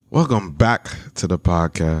Welcome back to the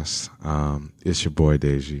podcast. It's your boy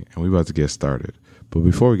Deji, and we about to get started. But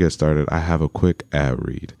before we get started, I have a quick ad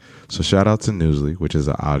read. So shout out to Newsly, which is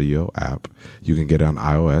an audio app. You can get it on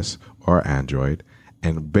iOS or Android.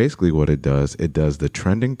 And basically what it does the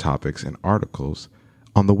trending topics and articles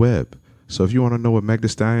on the web. So if you want to know what Meg Thee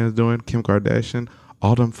Stallion is doing, Kim Kardashian,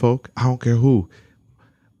 all them folk, I don't care who.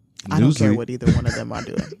 I don't care what either one of them are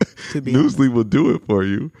doing. To be Newsly honest. will do it for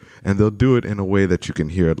you, and they'll do it in a way that you can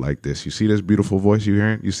hear it like this. You see this beautiful voice you're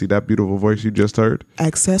hearing? You see that beautiful voice you just heard?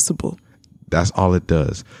 Accessible. That's all it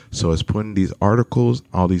does. So it's putting these articles,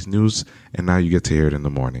 all these news, and now you get to hear it in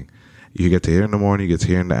the morning. You get to hear it in the morning, you get to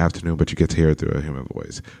hear it in the afternoon, but you get to hear it through a human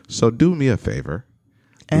voice. So do me a favor.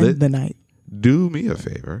 And the night. Do me a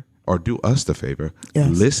favor, or do us the favor.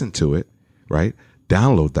 Yes. Listen to it, right?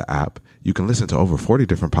 Download the app. You can listen to over 40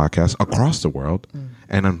 different podcasts across the world.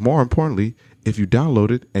 And then more importantly, if you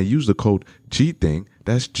download it and use the code GTHING,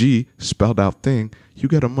 that's G spelled out thing, you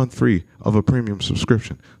get a month free of a premium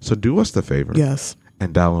subscription. So do us the favor. Yes.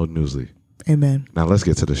 And download Newsly. Amen. Now let's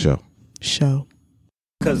get to the show.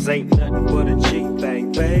 Cause ain't nothing but a G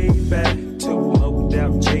thing, baby. Too low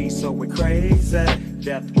down G, so we're crazy.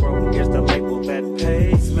 Death Row is the label that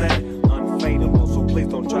pays me. Unfadable, so please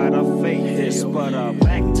don't try to fake this. But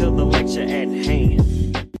back to the lecture at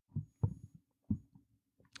hand.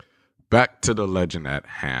 Back to the legend at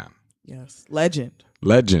hand. Yes. Legend.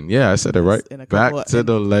 Legend. Yeah, I said it right. In a Back couple to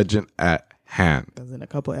the legend at hand. Because in a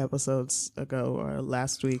couple episodes ago or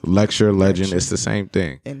last week. Lecture, legend, it's the same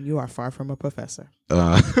thing. And you are far from a professor.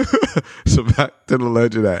 So back to the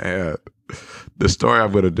legend at hand. The story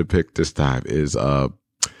I'm going to depict this time is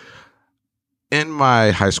in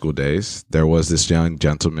my high school days, there was this young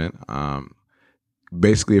gentleman.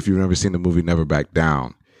 Basically, if you've never seen the movie Never Back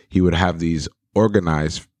Down, he would have these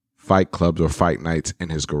organized fight clubs or fight nights in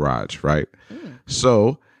his garage, right?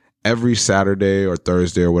 So every Saturday or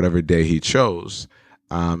Thursday or whatever day he chose,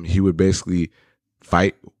 he would basically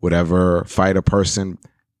fight a person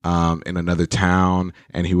in another town,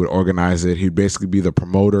 and he would organize it. He'd basically be the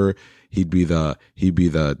promoter. He'd be the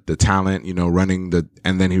talent, running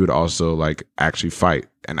and then he would also like actually fight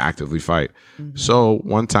and actively fight. Mm-hmm. So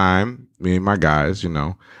one time, me and my guys,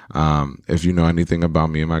 if you know anything about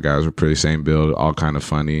me and my guys, we're pretty same build, all kind of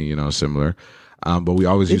funny, similar. But we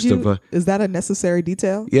always used to. Is that a necessary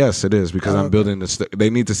detail? Yes, it is, because I'm building this. They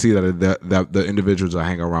need to see that the individuals I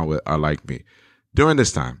hang around with are like me. During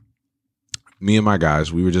this time, me and my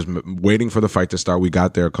guys, we were just waiting for the fight to start. We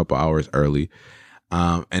got there a couple hours early.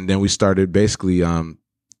 And then we started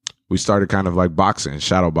kind of like boxing,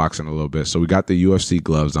 shadow boxing a little bit. So we got the UFC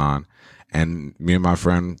gloves on, and me and my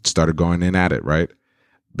friend started going in at it, right?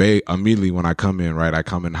 Immediately when I come in, right, I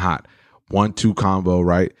come in hot. 1-2 combo,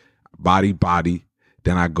 right? Body.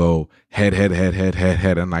 Then I go head,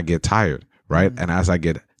 and I get tired, right? And as I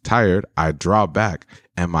get tired, I draw back,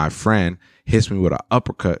 and my friend hits me with an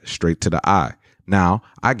uppercut straight to the eye. Now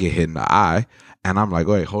I get hit in the eye, and I'm like,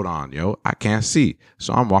 wait, hold on, I can't see.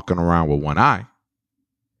 So I'm walking around with one eye.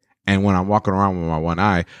 And when I'm walking around with my one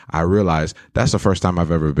eye, I realize that's the first time I've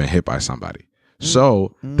ever been hit by somebody.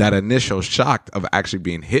 So that initial shock of actually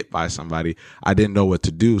being hit by somebody, I didn't know what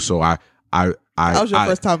to do. So that was your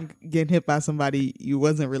first time getting hit by somebody you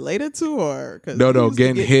wasn't related to, or no,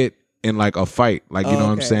 getting hit in like a fight, like what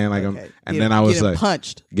I'm saying, like then I was like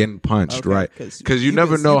getting punched, right? Because you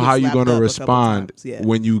never know how you're going to respond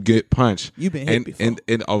when you get punched. You've been hit before,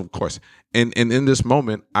 and of course, and in this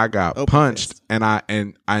moment, I got punched, and I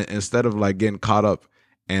instead of like getting caught up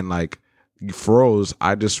and like froze,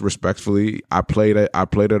 I just respectfully I played it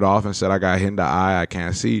off and said I got hit in the eye, I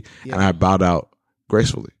can't see, and I bowed out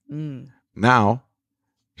gracefully. Now,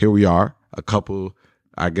 here we are,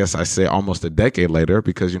 I guess I say almost a decade later,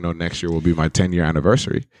 because next year will be my 10-year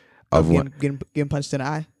anniversary of getting punched in the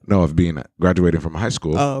eye. No, of being graduating from high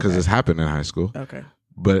school, because it's happened in high school. Okay,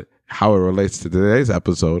 but how it relates to today's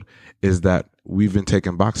episode is that we've been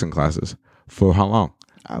taking boxing classes for how long?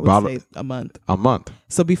 I would say a month. A month.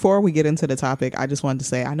 So before we get into the topic, I just wanted to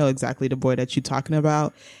say I know exactly the boy that you're talking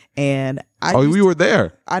about, and we were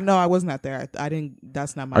there. I know I was not there. I didn't.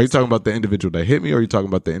 That's not my. Are you talking about the individual that hit me, or are you talking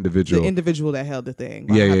about the individual? The individual that held the thing.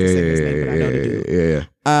 Yeah.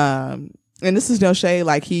 And this is no shade.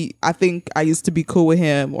 Like I think I used to be cool with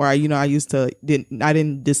him, or I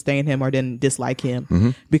didn't disdain him or didn't dislike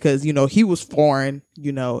him because he was foreign,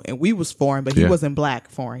 and we was foreign, but he wasn't black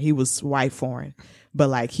foreign. He was white foreign. But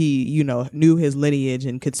like he, knew his lineage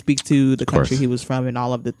and could speak to the country he was from and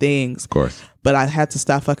all of the things. Of course. But I had to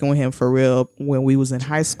stop fucking with him for real when we was in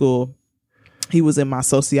high school. He was in my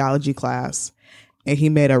sociology class, and he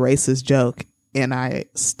made a racist joke, and I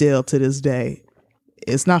still to this day,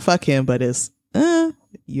 it's not fuck him, but it's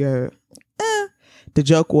you're. The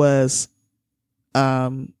joke was,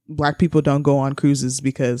 black people don't go on cruises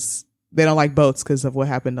because they don't like boats because of what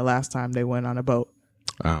happened the last time they went on a boat.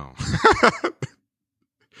 Oh.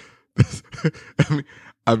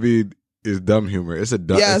 I mean, it's dumb humor. It's a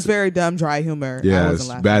dumb. Yeah, it's very dumb, dry humor. Yeah, it's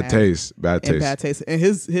bad taste. Bad taste. And bad taste. And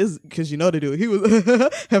his, because you know the dude, he was,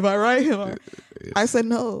 am I right? I said,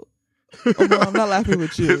 no. Oh, Mom, I'm not laughing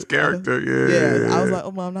with you. His character, yeah. I was like,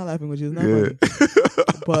 oh, Mom, I'm not laughing with you. It's not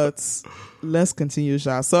funny. But let's continue,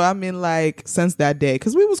 Shaw. So, I mean, like, since that day,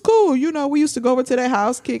 because we was cool, you know, we used to go over to their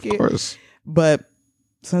house, kick it. Of course. But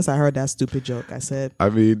since I heard that stupid joke, I said, I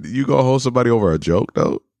mean, you gonna hold somebody over a joke,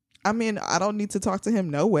 though? I mean, I don't need to talk to him,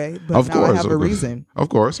 no way. But of now course, I have a reason. Of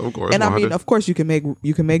course. And 100. I mean, of course, you can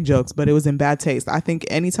make jokes, but it was in bad taste. I think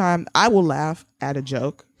anytime I will laugh at a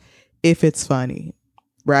joke if it's funny,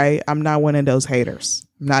 right? I'm not one of those haters.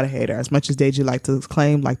 I'm not a hater. As much as Deji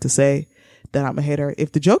like to say that I'm a hater.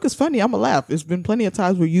 If the joke is funny, I'm gonna laugh. There's been plenty of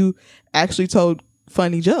times where you actually told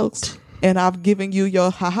funny jokes, and I've given you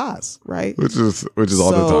your ha-has, right? Which is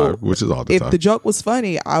all the time. Which is all the time. If the joke was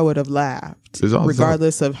funny, I would have laughed,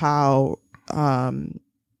 regardless of how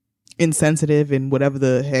insensitive and whatever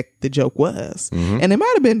the heck the joke was. Mm-hmm. And it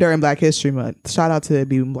might have been during Black History Month. Shout out to it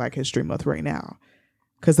being Black History Month right now,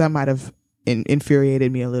 because that might have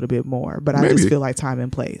infuriated me a little bit more. But I just feel like time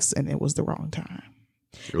and place, and it was the wrong time.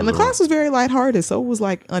 And the class was very lighthearted, so it was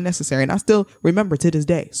like unnecessary. And I still remember to this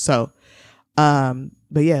day. So,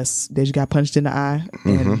 but yes, Deji got punched in the eye,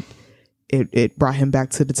 and it brought him back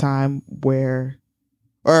to the time where,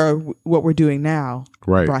 or what we're doing now,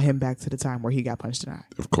 right? Brought him back to the time where he got punched in the eye.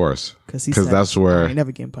 Of course, because that's where I ain't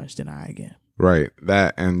never getting punched in the eye again. Right.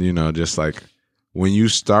 That, and you know, just like when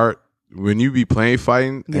you be playing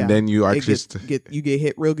fighting, and then you actually you get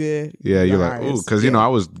hit real good. Yeah, you're like, ooh, because you know I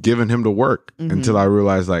was giving him the work until I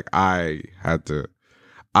realized like I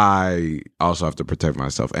also have to protect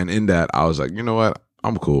myself, and in that I was like, you know what,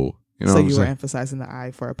 I'm cool. You know, so what you were emphasizing the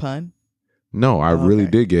eye for a pun? No, I really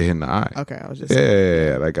did get hit in the eye. Okay, I was just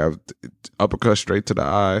like I uppercut straight to the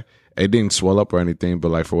eye. It didn't swell up or anything,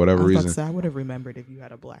 but like for whatever reason, I would have remembered if you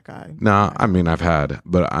had a black eye. Nah, I mean I've had,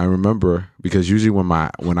 but I remember because usually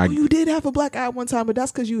you did have a black eye one time, but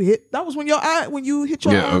that's because you hit. That was when you hit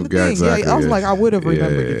your eye on the thing. Exactly, I was like, I would have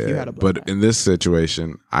remembered if you had a black eye. But in this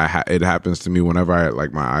situation, it happens to me whenever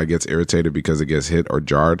my eye gets irritated because it gets hit or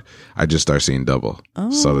jarred. I just start seeing double.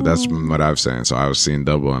 Oh. So that's what I was saying. So I was seeing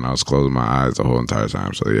double, and I was closing my eyes the whole entire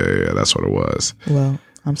time. So yeah, that's what it was. Well,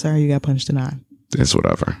 I'm sorry you got punched in the eye. It's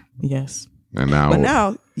whatever. Yes. And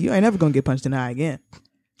now you ain't never gonna get punched in the eye again.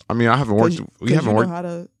 I mean, I haven't worked. We haven't worked.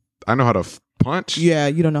 I know how to punch. Yeah,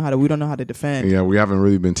 you don't know how to. We don't know how to defend. Yeah, we haven't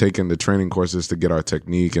really been taking the training courses to get our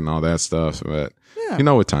technique and all that stuff. But you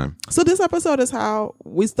know, with time. So this episode is how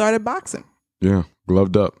we started boxing. Yeah,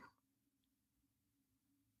 gloved up.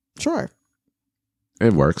 Sure.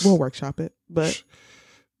 It works. We'll workshop it, but.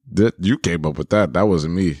 You came up with that. That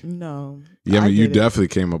wasn't me. No. Yeah, I mean, you definitely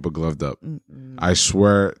came up with gloved up. Mm-mm. I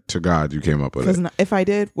swear to God, you came up with it. If I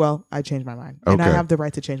did, well, I changed my mind. Okay. And I have the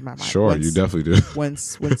right to change my mind. Sure, you definitely do.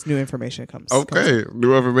 Once new information comes. Okay,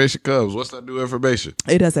 new information comes. What's that new information?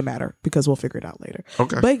 It doesn't matter because we'll figure it out later.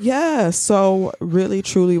 Okay. But yeah, so really,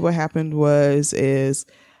 truly what happened is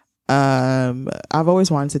I've always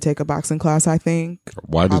wanted to take a boxing class, I think.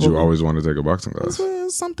 Why did you always want to take a boxing class? It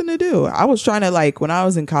was something to do. I was trying to when I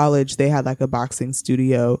was in college, they had a boxing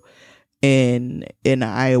studio in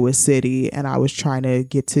Iowa City, and I was trying to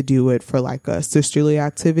get to do it for a sisterly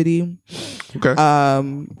activity. Okay.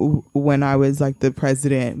 When I was the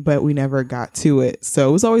president, but we never got to it. So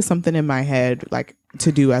it was always something in my head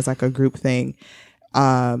to do as a group thing.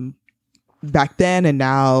 Back then and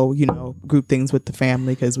now, group things with the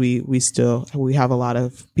family because we have a lot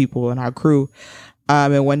of people in our crew.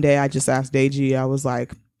 And one day I just asked Deji, I was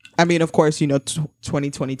like, I mean, of course,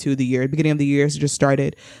 2022, beginning of the year just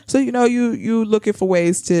started. So, you looking for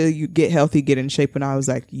ways to get healthy, get in shape. And I was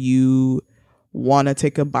like, you want to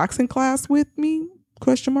take a boxing class with me? ?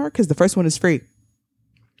 Because the first one is free.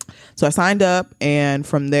 So I signed up, and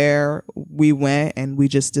from there we went, and we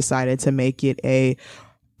just decided to make it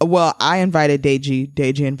I invited Deji.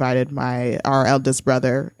 Deji invited our eldest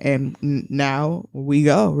brother, and now we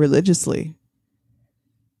go religiously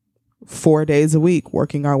 4 days a week,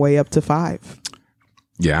 working our way up to 5.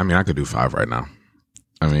 Yeah, I mean, I could do 5 right now.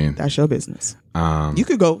 I mean, that's your business. You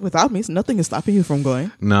could go without me, so nothing is stopping you from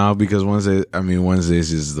going. No, because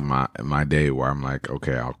Wednesdays is my day where I'm like,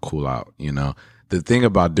 okay, I'll cool out. The thing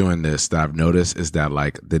about doing this that I've noticed is that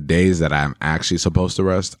the days that I'm actually supposed to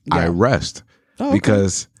rest, I rest. Oh, okay.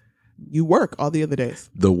 Because you work all the other days.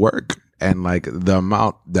 The work and like the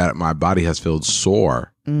amount that my body has felt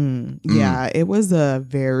sore. Yeah, it was a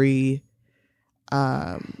very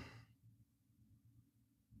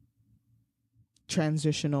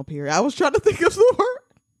transitional period. I was trying to think of the word.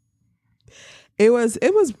 It was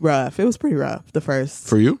rough. It was pretty rough. The first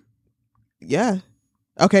For you? Yeah.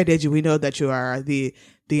 Okay, Deji, we know that you are the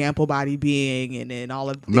ample body being and all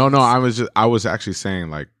of the No, I was actually saying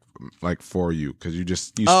like for you, because you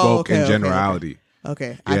spoke in generality.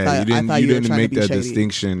 Okay. Yeah, I thought you were didn't trying make to be that shady.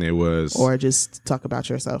 distinction. It was Or just talk about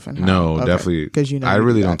yourself and how, no, okay. definitely, because I you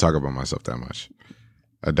really do don't that. talk about myself that much.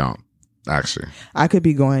 I don't actually. I could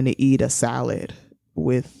be going to eat a salad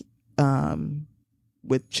with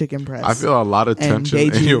chicken breast. I feel a lot of and tension in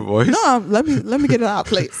Deji- your voice. No, let me get it out,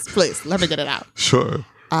 please. Let me get it out. Sure.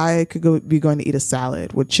 I could be going to eat a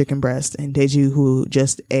salad with chicken breast, and Deji, who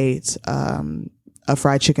just ate a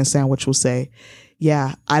fried chicken sandwich, will say,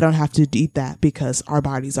 "Yeah, I don't have to eat that because our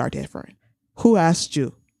bodies are different." Who asked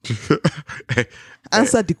you?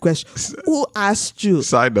 Answer the question. Who asked you?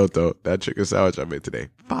 Side note though, that chicken sandwich I made today,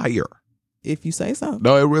 fire. If you say so.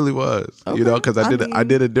 No, it really was. Okay. You know, because I mean-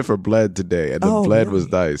 did a different blend today, and the Oh, blend really?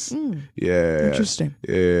 was nice. Yeah, Interesting.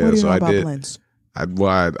 Yeah, What do you so know I about did. blends?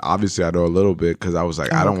 Obviously I know a little bit, because I was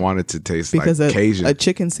like, I don't want it to taste Because like Cajun. a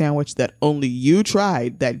chicken sandwich that only you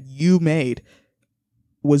tried, that you made,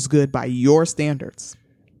 was good by your standards.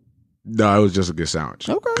 No, it was just a good sandwich.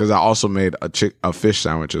 Okay. Because I also made a fish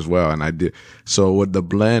sandwich as well, and I did. So what the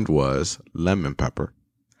blend was: lemon pepper,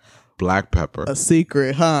 black pepper. A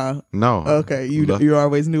secret, huh? No. Okay, you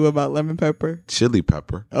always knew about lemon pepper. Chili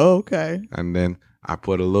pepper, Okay. and then I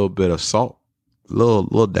put a little bit of salt,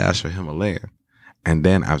 little dash of Himalayan, and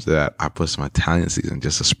then after that I put some Italian seasoning,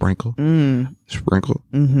 just a sprinkle, and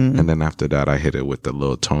then after that I hit it with the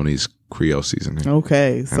little Tony's Creole seasoning,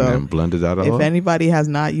 Okay, and so then blended that all if up. anybody has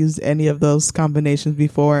not used any of those combinations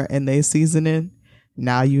before and they season it,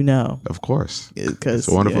 now you know. Of course, Because it's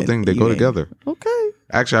a wonderful thing. They go together. Okay.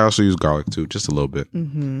 Actually, I also use garlic too, just a little bit. I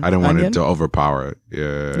didn't want it to overpower it.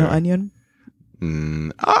 Yeah. No onion?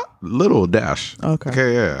 Little dash. Okay.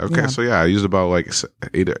 Okay. Yeah. Okay. Yeah. So yeah, I used about like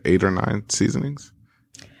eight or nine seasonings.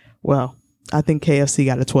 Well, I think KFC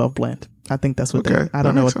got a 12 blend. I think that's what Okay, I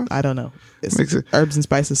don't that know. makes sense. I don't know. It's Makes it- herbs and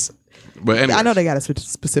spices. But anyway, I know they got a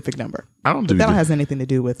specific number. I don't do But that the- has anything to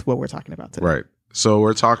do with what we're talking about today. Right. So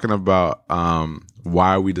we're talking about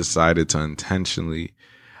why we decided to intentionally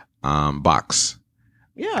box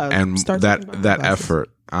Yeah. and start talking about that boxes. effort.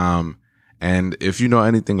 And if you know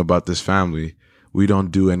anything about this family, we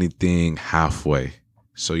don't do anything halfway.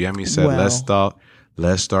 So Yemi said, Well-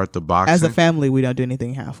 let's start the boxing. As a family, we don't do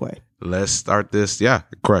anything halfway. Let's start this. Yeah,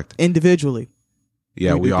 correct. Individually.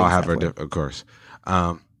 Yeah, We we do all things have our halfway. of course.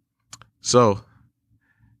 So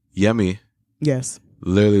Yemi Yes.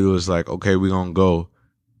 literally was like, okay, we're gonna go,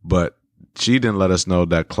 but she didn't let us know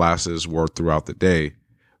that classes were throughout the day,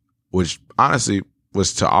 which honestly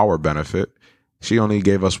was to our benefit. She only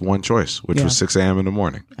gave us one choice, which Yeah. was 6 a.m. in the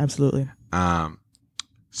morning. Absolutely.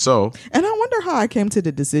 So And I wonder how I came to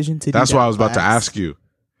the decision to do that's that why I was about to class. ask you,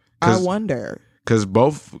 I wonder. because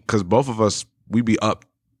both of us, we be up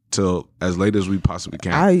till as late as we possibly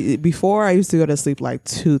can. Before I used to go to sleep like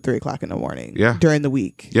 2-3 o'clock in the morning. Yeah. During the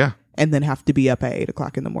week. Yeah, And then have to be up at 8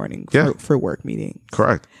 o'clock in the morning Yeah. for work meetings.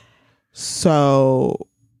 correct. So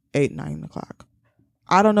 8-9 o'clock.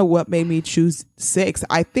 I don't know what made me choose 6.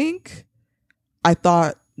 I think I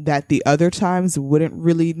thought that the other times wouldn't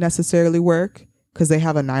really necessarily work because they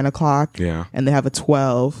have a 9 o'clock Yeah, and they have a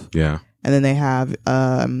 12 yeah, and then they have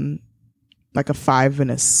like a 5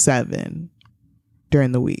 and a 7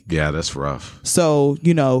 during the week. yeah. That's rough. So,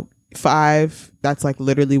 5, that's like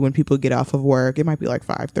literally when people get off of work. It might be like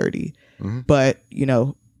 5:30. Mhm. But,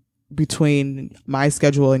 between my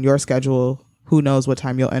schedule and your schedule, who knows what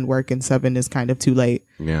time you'll end work, and 7 is kind of too late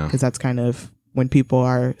Yeah, because that's kind of when people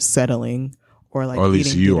are settling or like or at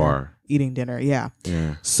least eating you dinner. are. Eating dinner, yeah.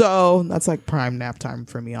 Yeah, So that's like prime nap time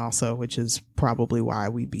for me also, which is probably why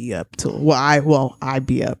we be up till I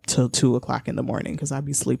be up till 2 o'clock in the morning because I'd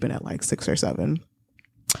be sleeping at like 6 or 7.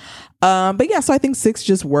 But yeah, so I think 6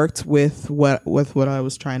 just worked with what I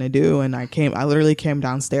was trying to do, and I literally came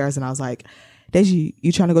downstairs and I was like, Deji,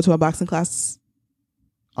 you trying to go to a boxing class?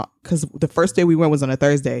 Because the first day we went was on a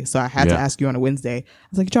Thursday, so I had to Yeah. ask you on a Wednesday. I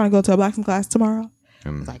was like, you trying to go to a boxing class tomorrow?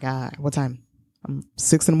 and It's like, what time?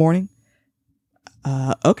 6 in the morning.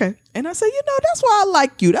 Okay. And I said, that's why I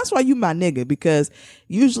like you. That's why you my nigga. Because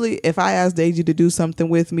usually if I ask Deji to do something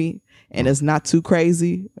with me and it's not too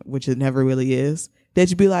crazy, which it never really is,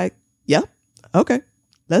 Deji be like, yep, okay,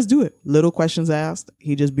 let's do it. Little questions asked.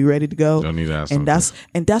 He just be ready to go. don't need to ask.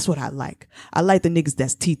 And that's what I like. I like the niggas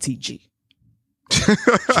that's TTG.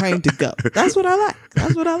 trained to go. That's what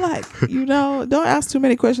I like. You know, don't ask too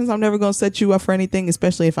many questions. I'm never going to set you up for anything,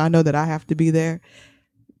 especially if I know that I have to be there.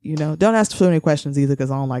 You know, don't ask too many questions either, because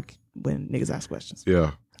I don't like when niggas ask questions.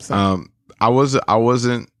 Yeah. So. I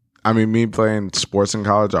wasn't, I mean, me playing sports in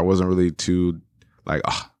college, I wasn't really too like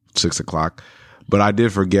 6 o'clock, but I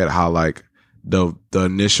did forget how like the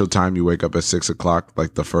initial time you wake up at 6 o'clock,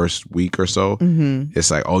 like the first week or so, it's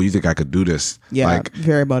like, oh, you think I could do this? Yeah, like,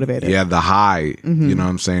 very motivated. Yeah, the high, you know what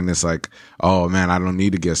I'm saying? It's like, oh man, I don't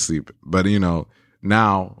need to get sleep. But you know,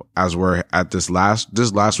 now as we're at this last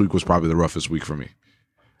week was probably the roughest week for me.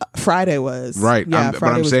 Friday was. Right. Yeah, But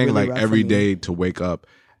I'm saying really like rough every for me. day to wake up,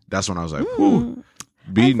 that's when I was like, whew.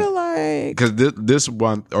 I feel like, Because this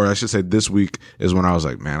one, or I should say this week, is when I was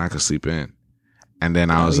like, man, I could sleep in. And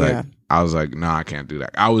then I was like, no, I can't do that.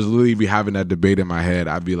 I was literally be having that debate in my head.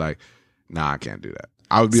 I'd be like, nah, I can't do that.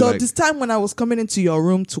 I would be so like, this time when I was coming into your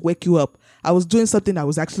room to wake you up, I was doing something that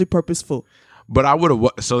was actually purposeful. but I would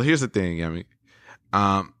have. So here's the thing, Yemi.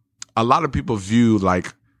 A lot of people view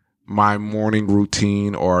like my morning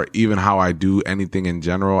routine or even how I do anything in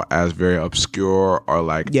general as very obscure or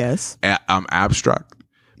like Yes. I'm abstract,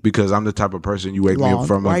 because I'm the type of person you wake me Long. up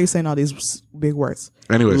from. Why are Like, you saying all these big words?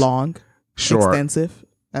 anyways, Long. sure. Extensive.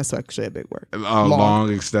 That's actually a big word. Long,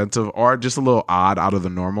 extensive, or just a little odd, out of the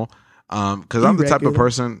normal. Because I'm the type of Irregular.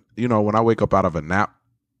 person, you know, when I wake up out of a nap,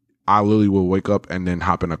 I literally will wake up and then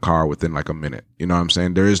hop in a car within like a minute. You know what I'm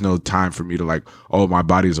saying? There is no time for me to like, oh, my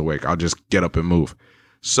body's awake. I'll just get up and move.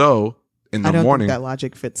 So in I the don't morning, think that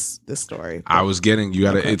logic fits this story. I was getting, you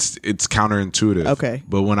gotta, Okay. it's counterintuitive. Okay.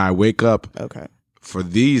 But when I wake up Okay. for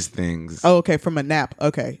these things, Oh, okay. From a nap.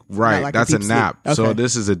 Okay. right, Not like that's a deep nap. sleep. So Okay.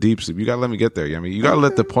 this is a deep sleep. You gotta let me get there. I mean, you gotta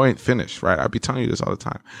let the point finish, right? I be telling you this all the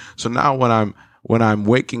time. So now when I'm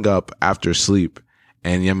waking up after sleep,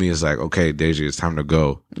 and Yemi is like, okay, Deji, it's time to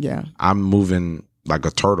go. Yeah. I'm moving like a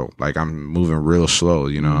turtle. Like I'm moving real slow,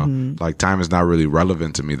 you know? Like time is not really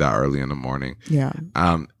relevant to me that early in the morning. Yeah.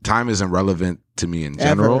 Time isn't relevant to me in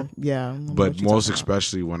general. Ever. Yeah. I don't know But what you're most talking about.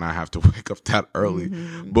 especially when I have to wake up that early.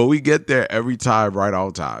 But we get there every time, right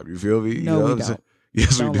on time. You feel me? No, you know we what I'm don't. saying?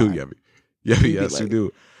 Yes, Don't we do, lie. Yemi. Yemi, be yes, we late.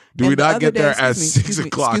 do. Do And we the not other get day- there at excuse me, 6 excuse me,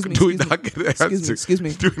 o'clock? excuse me, Do we excuse not me, get there at excuse me, 6? excuse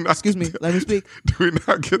me, Do we not excuse get me. there- Let me speak. Do we not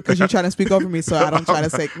get there? Because you're trying to speak over me, so I don't try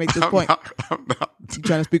to make this point. I'm not. You're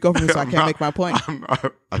trying to speak over me, so I I'm can't not- make my point. I'm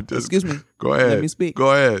not. I'm just. Excuse me. Go ahead. Let me speak.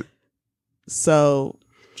 Go ahead. So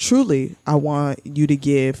truly, I want you to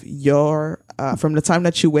give your from the time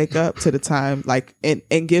that you wake up to the time, like, and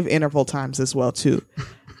give interval times as well too.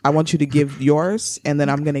 I want you to give yours, and then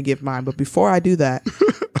I'm gonna give mine. But before I do that,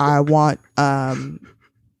 I want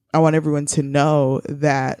everyone to know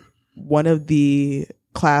that one of the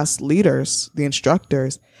class leaders, the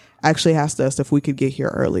instructors, actually asked us if we could get here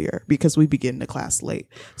earlier because we begin the class late.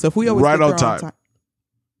 So if we always Right get on there time.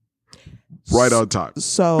 Right on time.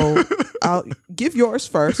 So I'll give yours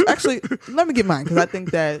first. Actually, let me get mine because I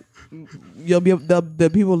think that you'll be the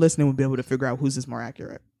people listening will be able to figure out whose is more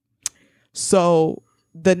accurate. So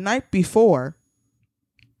the night before,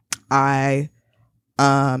 I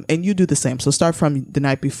and you do the same. So start from the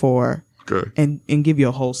night before Okay. and give you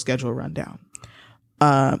a whole schedule rundown.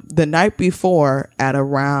 The night before at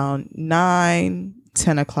around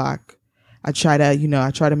 9-10 o'clock, I try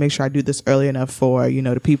to make sure I do this early enough for,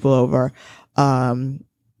 the people over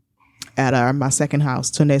at my second house,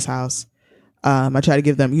 Tunde's house. I try to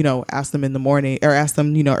give them, ask them in the morning or ask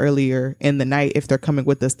them, earlier in the night if they're coming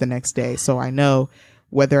with us the next day. So I know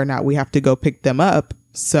whether or not we have to go pick them up.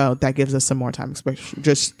 So that gives us some more time, especially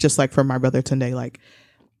just like for my brother Tunde,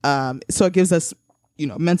 so it gives us,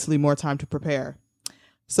 mentally more time to prepare.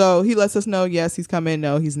 So he lets us know, yes, he's coming.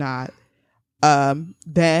 No, he's not.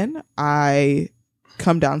 Then I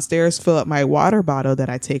come downstairs, fill up my water bottle that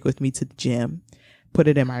I take with me to the gym, put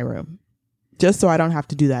it in my room, just so I don't have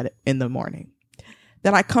to do that in the morning.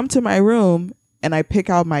 Then I come to my room and I pick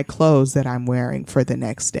out my clothes that I'm wearing for the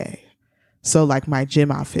next day. So like my gym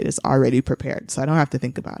outfit is already prepared, so I don't have to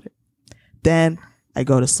think about it. Then I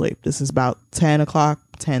go to sleep. This is about 10 o'clock,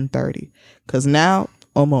 10:30. Because now,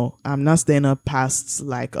 I'm not staying up past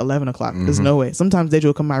like 11 o'clock. There's no way. Sometimes Deja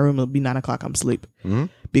will come to my room, it'll be 9 o'clock, I'm asleep.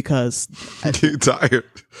 Because You're tired.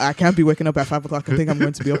 I can't be waking up at 5 o'clock and think I'm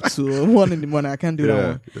going to be up to 1 in the morning. I can't do that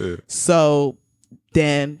one. Yeah. So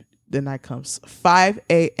then the night comes. 5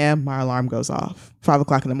 a.m. my alarm goes off. 5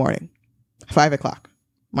 o'clock in the morning. 5 o'clock.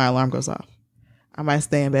 My alarm goes off. I might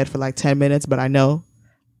stay in bed for like 10 minutes, but I know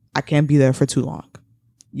I can't be there for too long.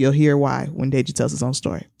 You'll hear why when Deji tells his own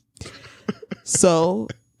story. So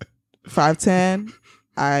 5:10,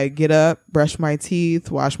 I get up, brush my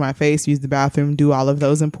teeth, wash my face, use the bathroom, do all of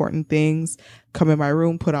those important things, come in my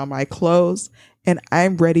room, put on my clothes, and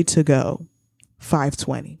I'm ready to go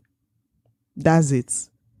 5:20. That's it.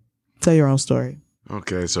 Tell your own story.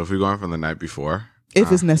 Okay, so if we're going from the night before.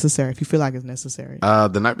 If it's necessary, if you feel like it's necessary.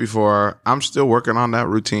 The night before, I'm still working on that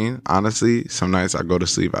routine. Honestly, some nights I go to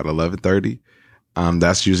sleep at 11:30.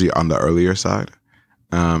 That's usually on the earlier side.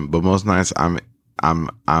 But most nights I'm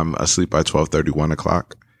asleep by 12:30, 1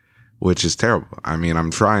 o'clock, which is terrible. I mean,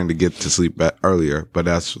 I'm trying to get to sleep earlier, but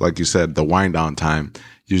that's, like you said, the wind down time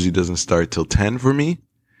usually doesn't start till 10 for me.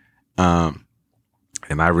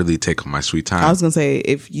 And I really take my sweet time. I was going to say,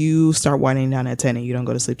 if you start winding down at 10 and you don't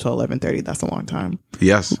go to sleep till 11:30, that's a long time.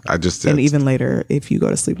 Yes, I just did. And even later, if you go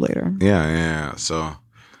to sleep later. Yeah. So,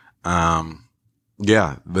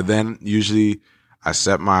 yeah. But then usually I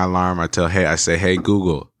set my alarm. I say, hey,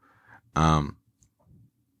 Google. Okay,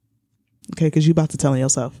 because you about to tell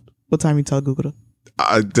yourself. What time you tell Google to?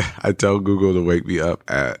 I tell Google to wake me up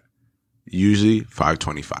at usually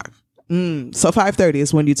 5:25. So 5:30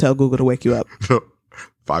 is when you tell Google to wake you up.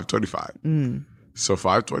 5:25. So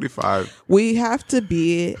 5:25. We have to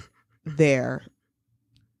be there.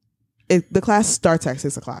 The class starts at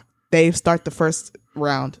 6 o'clock. They start the first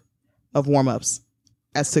round of warm-ups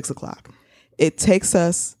at 6 o'clock. It takes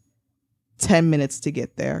us 10 minutes to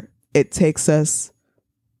get there. It takes us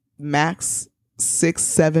max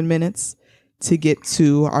 6-7 minutes to get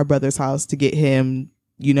to our brother's house, to get him.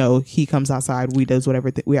 You know, he comes outside. We does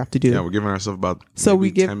whatever we have to do. Yeah, we're giving ourselves about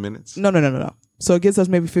 10 minutes. No. So it gives us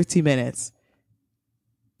maybe 15 minutes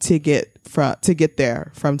to get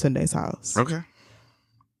there from Tunde's house. Okay.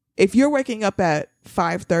 If you're waking up at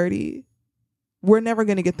 5:30, we're never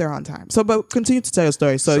going to get there on time. So, but continue to tell your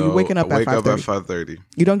story. So you're waking up I at wake 5:30. up at 5:30.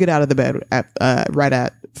 You don't get out of the bed at right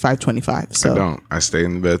at 5:25. So I don't. I stay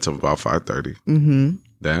in the bed till about 5:30.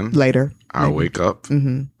 Then later, I wake up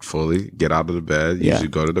fully, get out of the bed, usually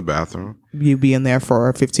go to the bathroom. You be in there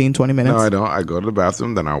for 15-20 minutes. No, I don't. I go to the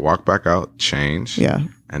bathroom, then I walk back out, change. Yeah.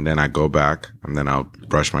 And then I go back, and then I'll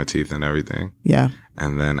brush my teeth and everything. Yeah.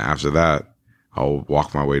 And then after that, I'll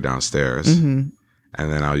walk my way downstairs. And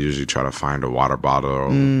then I'll usually try to find a water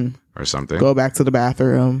bottle or something. Go back to the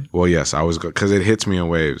bathroom. Well, yes, I always go, because it hits me in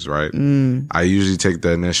waves, right? I usually take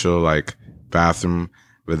the initial, bathroom,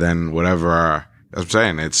 but then whatever, I'm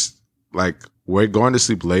saying, it's like, we're going to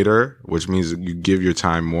sleep later, which means you give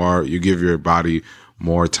your body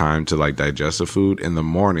more time to digest the food. In the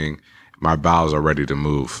morning, my bowels are ready to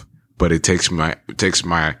move, but it takes my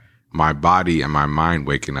body and my mind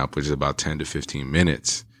waking up, which is about 10 to 15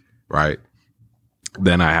 minutes, right?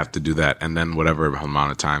 Then I have to do that. And then whatever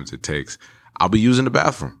amount of times it takes, I'll be using the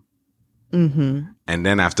bathroom. And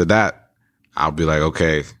then after that, I'll be like,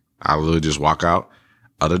 okay, I'll literally just walk out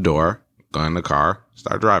of the door, go in the car,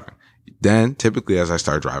 start driving. Then typically as I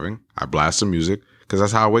start driving, I blast some music because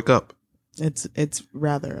that's how I wake up. It's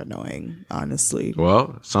rather annoying, honestly.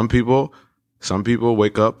 Well, some people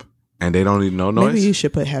wake up and they don't need no noise. Maybe you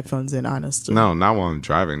should put headphones in, honestly. No, not while I'm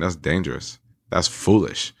driving. That's dangerous. That's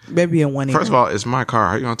foolish. Maybe in one ear. First of all, it's my car.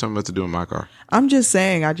 How are you going to tell me what to do in my car? I'm just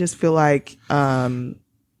saying, I just feel like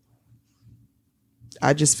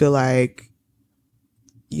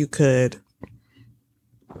you could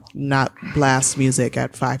not blast music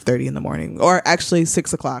at 5:30 in the morning, or actually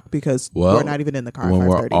 6 o'clock, because we're not even in the car at 5:30. When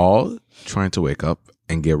we're all trying to wake up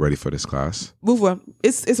and get ready for this class. Move on.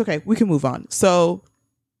 It's okay. We can move on. So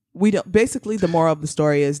we don't. Basically, the moral of the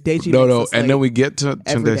story is Deji. No, and then we get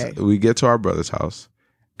to our brother's house,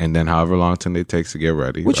 and then however long Tunde takes to get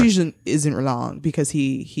ready, which usually isn't long because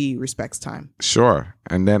he respects time. Sure.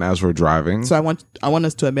 And then as we're driving, so I want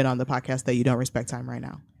us to admit on the podcast that you don't respect time right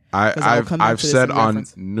now. I've said on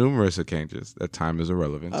numerous occasions that time is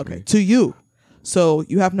irrelevant to me. To you. So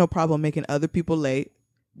you have no problem making other people late,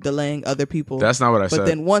 delaying other people. That's not what I said. But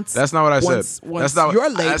then that's not what I said. Once you're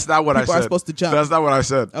late, that's not what I said. People are supposed to jump. That's not what I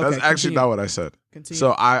said. Okay, that's actually not what I said. Continue. So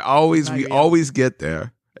we always get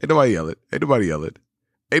there. Ain't nobody yelling.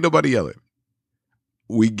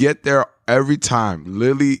 We get there every time.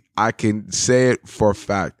 Literally, I can say it for a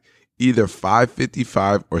fact. Either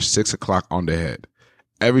 5:55 or 6 o'clock on the head.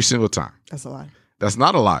 Every single time. That's a lie. That's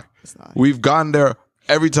not a lie. It's not. We've gotten there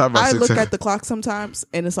every time. I look at the clock sometimes,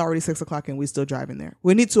 and it's already 6 o'clock, and we're still driving there.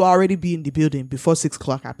 We need to already be in the building before 6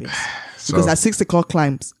 o'clock happens, because at 6 o'clock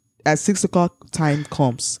time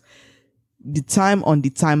comes, the time on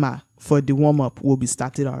the timer for the warm up will be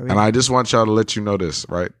started already. And I just want y'all to let you know this,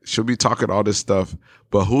 right? She'll be talking all this stuff,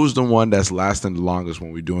 but who's the one that's lasting the longest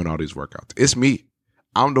when we're doing all these workouts? It's me.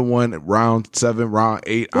 I'm the one at round 7, round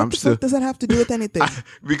 8. What I'm the still fuck does that have to do with anything?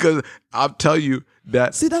 because I'll tell you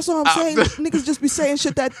that. See, that's what I'm saying. Niggas just be saying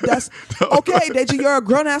shit that's okay, Deji. You're a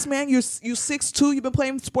grown ass man. You 6'2". You've been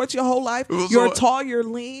playing sports your whole life. You're tall. You're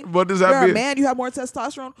lean. What does that you're mean? a man. You have more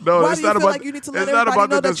testosterone. No, Why it's do you not feel about. like you need to let It's not everybody about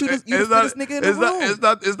know the. that you're the fittest nigga in the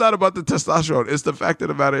room? It's not about the testosterone. It's the fact of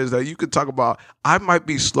the matter is that you could talk about. I might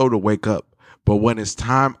be slow to wake up. But when it's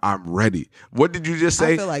time, I'm ready. What did you just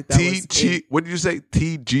say? I feel like that was TG. What did you say?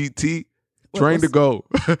 TGT. Train what's- to go.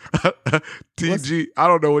 TG. I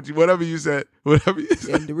don't know whatever you said. Whatever you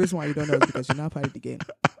said. And the reason why you don't know is because you're not part of the game.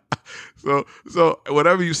 So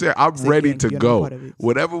whatever you say, I'm Say ready gang, to you're not go. part of it.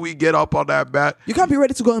 Whenever we get up on that bat, You can't be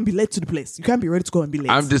ready to go and be late to the place. You can't be ready to go and be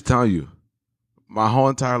late. I'm just telling you, my whole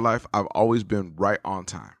entire life, I've always been right on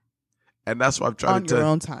time. And that's what I'm trying on to tell your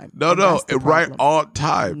you. own time. No, And no, that's the right problem. on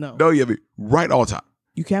time. No. you mean right on time.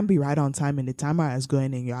 You can't be right on time and the timer is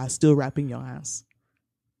going and you're still wrapping your ass.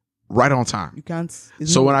 Right on time. You can't.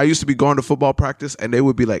 So when I used to be going to football practice and they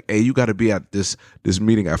would be like, hey, you got to be at this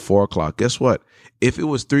meeting at 4:00. Guess what? If it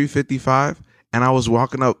was 3:55 and I was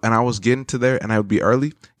walking up and I was getting to there and I would be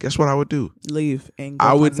early, guess what I would do? leave and go I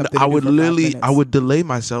find would something to do for 5 minutes. I would delay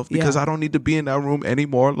myself because Yeah. I don't need to be in that room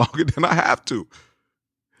anymore longer than I have to.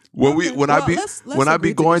 When Okay, let's when I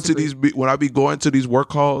be agree to going to disagree. when I be going to these work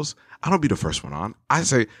calls, I don't be the first one on. I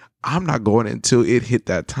say I'm not going until it hit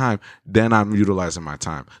that time. Then I'm utilizing my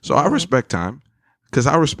time. So I respect time because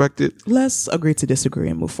I respect it. Let's agree to disagree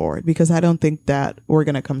and move forward because I don't think that we're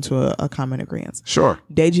gonna come to a common agreement. Sure.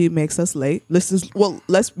 Deji makes us late.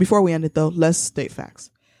 Let's before we end it though, let's state facts.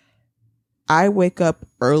 I wake up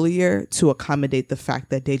earlier to accommodate the fact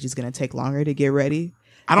that Deji's gonna take longer to get ready.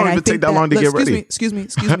 I don't And even think take that long to get ready. Excuse me.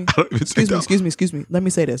 I don't even take that Excuse me. Let me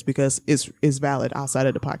say this because it's valid outside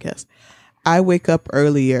of the podcast. I wake up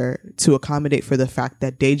earlier to accommodate for the fact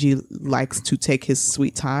that Deji likes to take his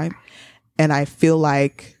sweet time. And I feel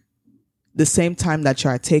like the same time that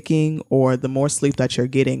you're taking or the more sleep that you're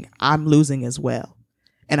getting, I'm losing as well.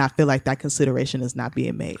 And I feel like that consideration is not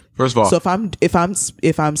being made. First of all, So if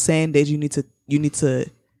I'm saying Deji,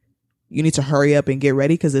 you need to hurry up and get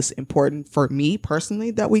ready because it's important for me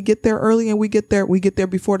personally that we get there early and we get there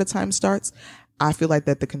before the time starts. I feel like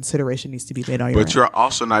that the consideration needs to be made on your but end. you're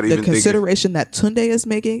also not The even thinking. consideration that Tunde is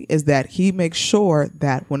making is that he makes sure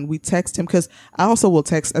that when we text him, because I also will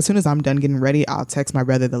text as soon as I'm done getting ready, I'll text my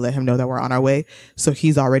brother to let him know that we're on our way. So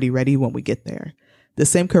he's already ready when we get there. The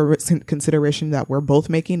same consideration that we're both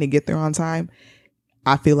making to get there on time,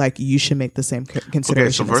 I feel like you should make the same consideration.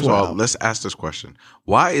 Okay, so first as well. of all, let's ask this question: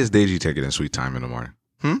 why is Deji taking his sweet time in the morning?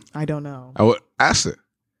 I don't know. I would ask it.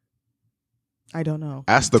 I don't know.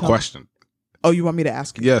 Ask the Tell- question. Oh, you want me to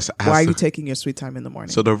ask you? Yes. Ask Why are the- you taking your sweet time in the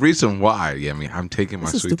morning? So the reason why, I'm taking my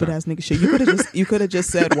This is sweet stupid time. ass nigga shit. You could have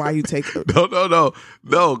just said why you take.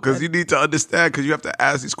 No, because you need to understand. Because you have to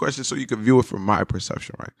ask these questions so you can view it from my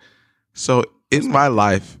perception, right? So in my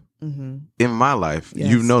life, Yes.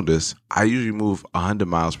 you've noticed I usually move 100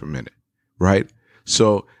 miles per minute, right?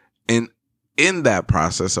 So in that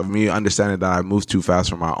process of me understanding that I move too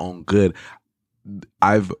fast for my own good,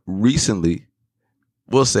 I've recently,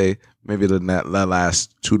 we'll say maybe the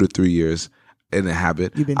last 2 to 3 years, in a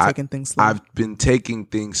habit. You've been taking things slow. I've been taking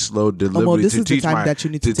things slow deliberately this to is the teach time that you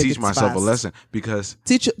need to take teach it myself a fast. lesson because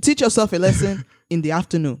Teach yourself a lesson in the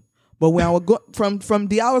afternoon. But when I would go from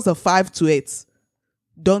the hours of 5 to 8,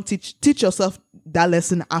 don't teach yourself that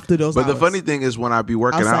lesson after those But hours. the funny thing is when I be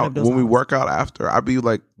working Outside out, of those when we hours. work out after, I be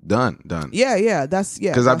like done. Yeah, that's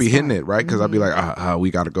Because I be that's hitting fine. it, right? Because I be like, we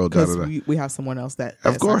got to go. Da, da, Because da. we have someone else that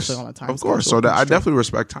Of that's course, actually on a time of course. schedule So that I and straight. definitely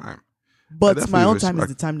respect time. But definitely my own time is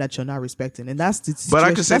respect- the time that you're not respecting, and that's the But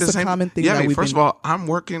I situation. can say that's the a same. common thing. Yeah, that I mean, we've first been, of all, I'm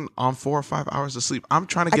working on 4 or 5 hours of sleep. I'm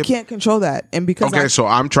trying to I get. can't control that, and because Okay, so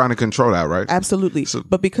I'm trying to control that, right? absolutely, So-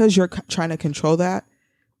 but because you're trying to control that,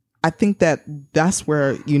 I think that's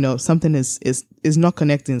where something is not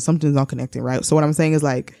connecting. Something's not connecting, right? So what I'm saying is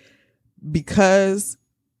like because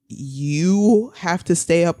you have to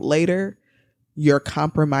stay up later, you're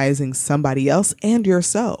compromising somebody else and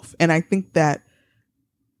yourself, and I think that.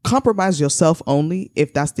 Compromise yourself only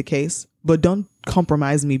if that's the case, but don't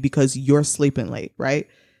compromise me because you're sleeping late, right?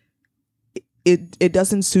 It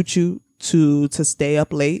doesn't suit you to stay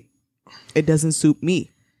up late. It doesn't suit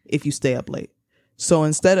me if you stay up late. So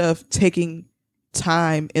instead of taking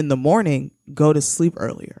time in the morning, go to sleep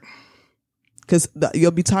earlier. Because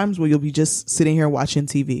there'll be times where you'll be just sitting here watching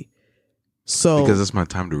TV. So Because it's my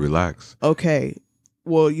time to relax. okay,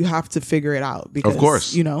 well you have to figure it out because Of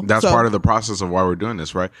course, that's so- part of the process of why we're doing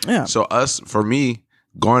this, right? Yeah. So for me,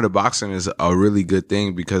 going to boxing is a really good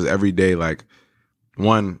thing because every day, like,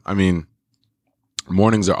 one, I mean,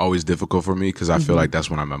 mornings are always difficult for me because I feel like that's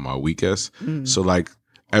when I'm at my weakest. So like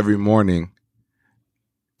every morning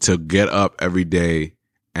to get up every day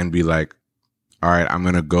and be like, all right, I'm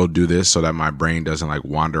going to go do this so that my brain doesn't like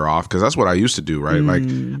wander off. Cause that's what I used to do, right? Like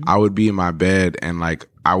I would be in my bed and like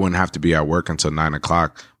I wouldn't have to be at work until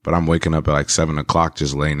 9:00, but I'm waking up at like 7:00,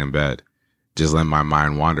 just laying in bed, just letting my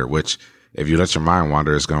mind wander, which if you let your mind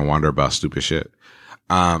wander, it's going to wander about stupid shit.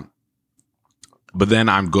 But then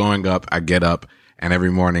I get up and every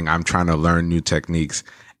morning I'm trying to learn new techniques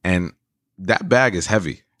and that bag is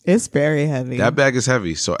heavy. It's very heavy. That bag is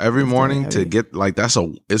heavy. So every morning to get like,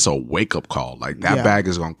 it's a wake up call. Like that bag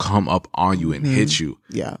is going to come up on you and hit you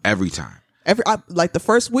every time. Like the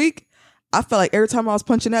first week, I felt like every time I was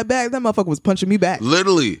punching that bag, that motherfucker was punching me back.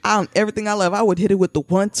 Literally. Everything I love, I would hit it with the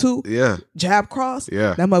 1-2. Yeah. Jab cross.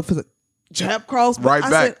 Yeah. That motherfucker jab cross. Right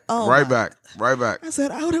back. Back. I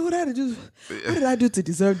said, what did I do to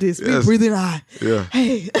deserve this? Yes. Breathing high. Yeah.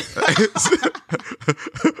 Hey.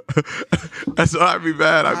 That's why I be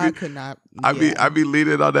mad. I could not. I be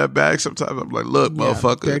leaning on that bag sometimes. I'm like, look,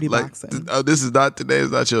 motherfucker. Dirty like, boxing. This is not today.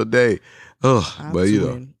 It's not your day. Ugh. But you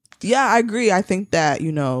know. Yeah, I agree. I think that,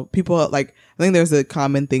 people like, I think there's a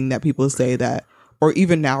common thing that people say that, or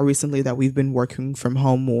even now recently that we've been working from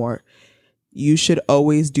home more. You should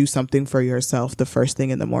always do something for yourself the first thing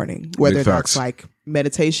in the morning, whether that's like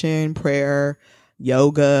meditation, prayer,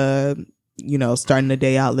 yoga, starting the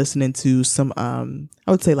day out listening to some,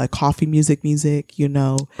 I would say like coffee music,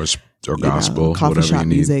 or gospel, coffee whatever shop you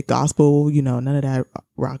need. music, gospel, none of that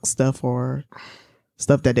rock stuff or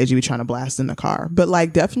stuff that you be trying to blast in the car. But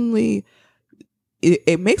like definitely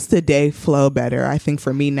it makes the day flow better. I think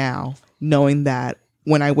for me now, knowing that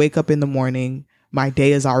when I wake up in the morning, my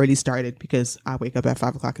day has already started because I wake up at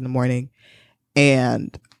 5:00 in the morning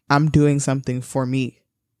and I'm doing something for me.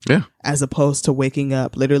 Yeah. As opposed to waking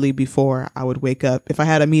up literally before I would wake up. If I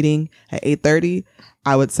had a meeting at 8:30,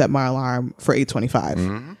 I would set my alarm for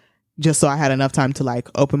 8:25 just so I had enough time to like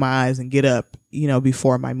open my eyes and get up,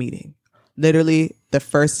 before my meeting. Literally the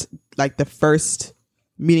first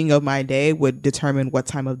meeting of my day would determine what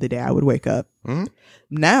time of the day I would wake up.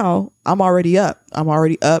 Now I'm already up. I'm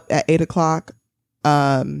already up at 8:00.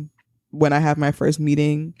 When I have my first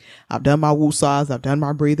meeting, I've done my woosahs, I've done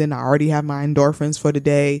my breathing, I already have my endorphins for the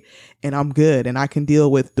day, and I'm good. And I can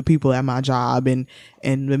deal with the people at my job and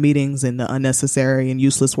the meetings and the unnecessary and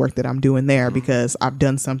useless work that I'm doing there because I've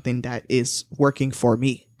done something that is working for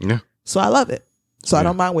me. Yeah. So I love it. So I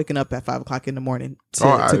don't mind waking up at 5:00 in the morning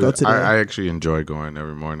to go to I actually enjoy going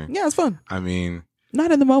every morning. Yeah, it's fun. I mean,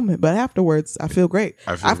 not in the moment, but afterwards, I feel great.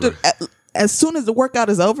 As soon as the workout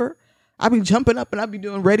is over, I be jumping up and I be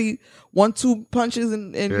doing ready 1-2 punches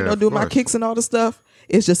and doing my kicks and all the stuff.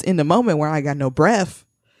 It's just in the moment where I got no breath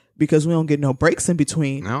because we don't get no breaks in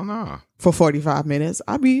between. No. For 45 minutes,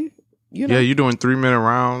 I be, Yeah, you're doing 3-minute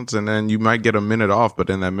rounds and then you might get a minute off, but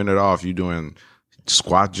in that minute off, you're doing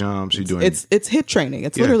squat jumps. You're doing it's HIIT training.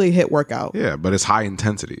 It's literally a HIIT workout. Yeah, but it's high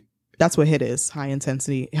intensity. That's what HIIT is. High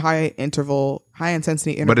intensity interval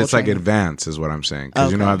But it's training. like advanced is what I'm saying.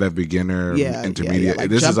 Because you know how that beginner, intermediate. Like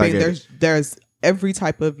this jumping, is like there's every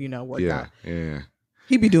type of workout. Yeah.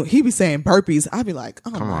 He be saying burpees. I'd be like,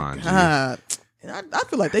 oh Come my on, God. And I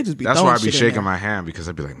feel like they just be. That's why I be shaking my hand because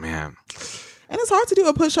I'd be like, man. And it's hard to do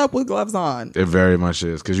a push up with gloves on. It very much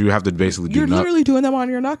is because you have to basically You're literally doing them on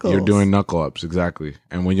your knuckles. You're doing knuckle ups, exactly.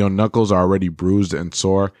 And when your knuckles are already bruised and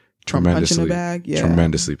sore, tremendously,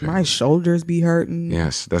 tremendously pain. My shoulders be hurting.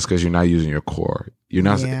 Yes, that's because you're not using your core. You're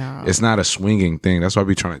not. Yeah. It's not a swinging thing. That's what I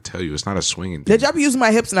be trying to tell you. It's not a swinging thing. I be using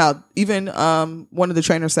my hips now. Even one of the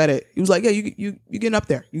trainers said it. He was like, "Yeah, you getting up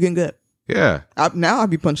there. You getting good." Yeah. Now I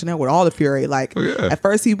be punching out with all the fury. Like at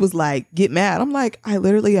first he was like, "Get mad." I'm like, I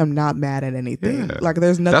literally am not mad at anything. Yeah. Like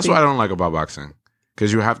there's nothing. That's what I don't like about boxing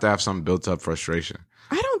because you have to have some built up frustration.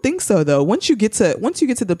 I don't think so though. Once you get to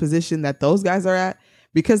the position that those guys are at,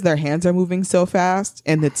 because their hands are moving so fast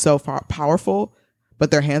and it's so powerful,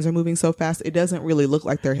 but their hands are moving so fast, it doesn't really look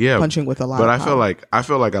like they're punching with a lot. But I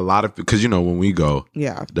feel like a lot of because when we go,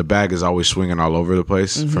 the bag is always swinging all over the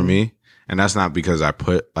place for me, and that's not because I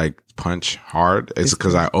punch hard. It's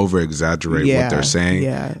because I over exaggerate what they're saying,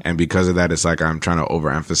 and because of that, it's like I'm trying to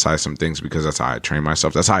overemphasize some things because that's how I train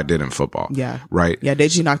myself. That's how I did in football. Yeah, right. Yeah,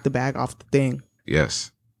 did you knock the bag off the thing?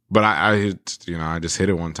 Yes, but I just hit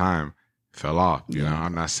it one time. Fell off,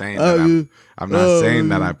 I'm not saying that I'm not saying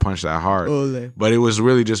that I punched that hard, but it was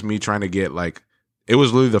really just me trying to get it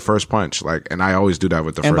was literally the first punch, and I always do that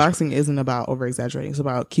with the and first. And boxing isn't about over exaggerating; it's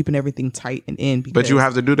about keeping everything tight and in. But you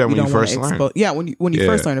have to do that when you first learn. When you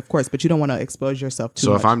first learn, of course, but you don't want to expose yourself too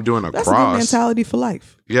much. So if I'm doing a that's cross, a good mentality for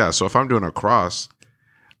life. Yeah, so if I'm doing a cross,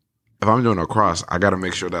 if I'm doing a cross, I got to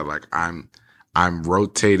make sure that like I'm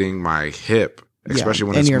rotating my hip, especially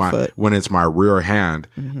when it's my rear hand.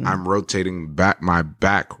 I'm rotating my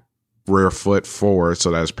back rear foot forward so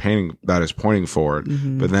that is pointing forward.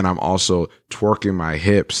 But then I'm also twerking my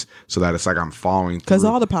hips so that it's like I'm following through. Because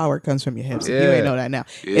all the power comes from your hips. You ain't know that now.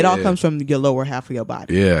 It all comes from your lower half of your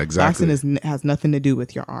body. Yeah, exactly. Boxing has nothing to do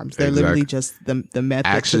with your arms. They're literally just the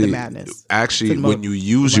method to the madness. Actually, when you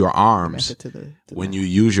use your arms,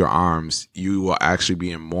 you will actually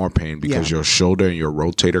be in more pain because your shoulder and your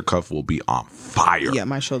rotator cuff will be on fire. Yeah,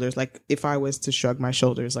 my shoulders. Like if I was to shrug my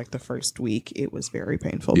shoulders, like the first week, it was very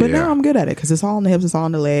painful. But now I'm good at it because it's all in the hips, it's all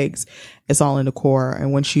in the legs, it's all in the core.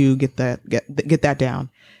 And once you get that down,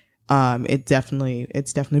 it's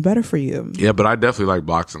definitely better for you. Yeah, but I definitely like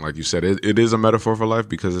boxing. Like you said, it is a metaphor for life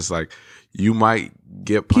because it's like you might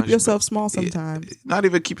get punched. Keep yourself small sometimes. Not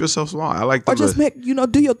even keep yourself small. I like or just make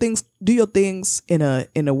do your things in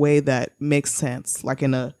a way that makes sense. Like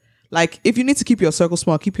if you need to keep your circle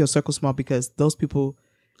small because those people.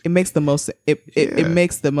 It makes the most. It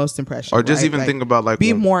makes the most impression. Or just even think about like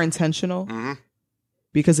be more intentional,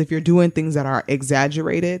 because if you're doing things that are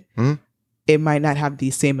exaggerated, it might not have the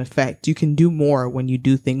same effect. You can do more when you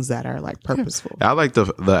do things that are like purposeful. I like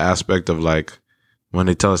the aspect of like when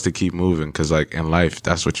they tell us to keep moving because like in life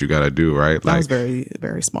that's what you got to do, right? That was very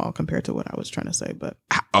very small compared to what I was trying to say, but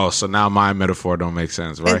so now my metaphor don't make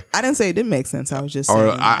sense, right? And I didn't say it didn't make sense. I was just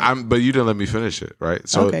saying, but you didn't let me finish it, right?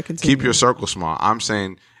 So keep your circle small. I'm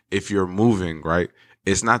saying. If you're moving, right,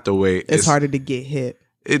 it's not the way... It's harder to get hit.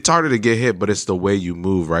 It's harder to get hit, but it's the way you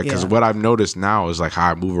move, right? Because what I've noticed now is like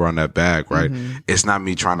how I move around that bag, right? It's not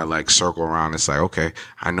me trying to like circle around. It's like, okay,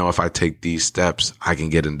 I know if I take these steps, I can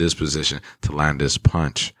get in this position to land this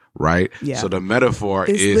punch, right? Yeah. So the metaphor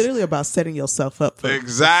is... It's literally about setting yourself up for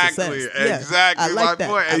Exactly. I like that.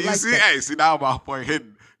 Point. And see now my point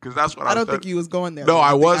hidden. Because that's what I don't think you was going there. No,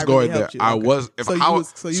 I was going there. I okay. was.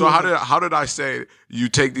 How did I say you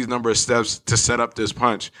take these number of steps to set up this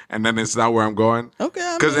punch, and then it's not where I'm going?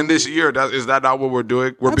 Okay. Because in this year, is that not what we're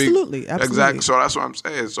doing? Absolutely. Exactly. So that's what I'm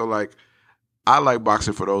saying. So like, I like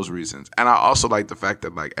boxing for those reasons, and I also like the fact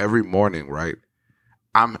that like every morning, right,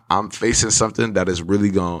 I'm facing something that is really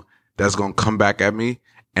that's gonna come back at me,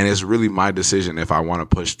 and it's really my decision if I want to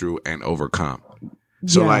push through and overcome.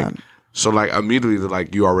 So like immediately,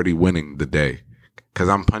 like you already winning the day because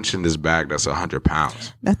I'm punching this bag that's 100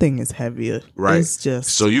 pounds. That thing is heavier, right? It's just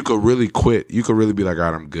so you could really quit. You could really be like, all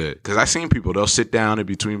right, I'm good. Because I've seen people they'll sit down in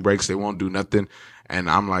between breaks, they won't do nothing, and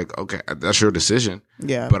I'm like, okay, that's your decision.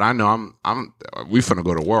 Yeah, but I know we finna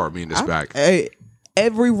go to war. Me and this bag. Hey,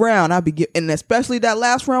 every round I be giving, and especially that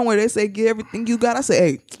last round where they say give everything you got. I say,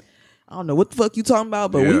 hey. I don't know what the fuck you talking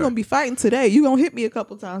about, but we're going to be fighting today. You going to hit me a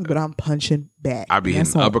couple times, but I'm punching back. I be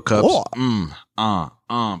hitting uppercuts,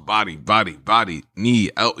 body, knee,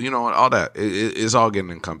 all that. It's all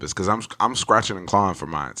getting encompassed because I'm scratching and clawing for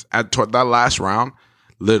mine. At that last round,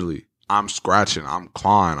 literally, I'm scratching, I'm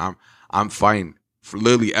clawing, I'm fighting for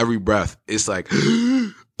literally every breath. It's like,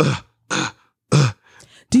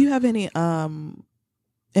 Do you have any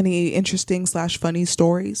interesting / funny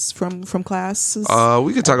stories from classes?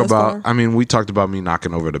 We could talk about. I mean, we talked about me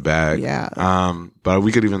knocking over the bag. Yeah. But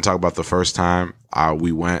we could even talk about the first time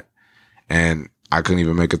we went, and I couldn't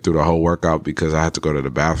even make it through the whole workout because I had to go to the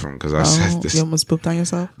bathroom because I said this. You almost pooped on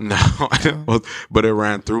yourself? No, I didn't. But it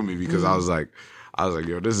ran through me because I was like,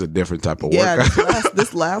 yo, this is a different type of workout.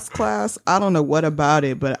 this last class, I don't know what about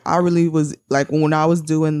it, but I really was like when I was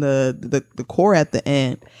doing the core at the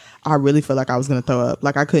end. I really felt like I was going to throw up.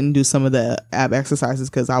 Like I couldn't do some of the ab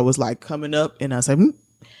exercises because I was like coming up and I was like, and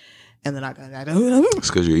then I got.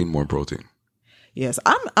 It's because you're eating more protein. Yes,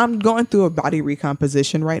 I'm going through a body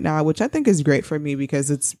recomposition right now, which I think is great for me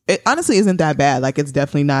because it honestly isn't that bad. Like it's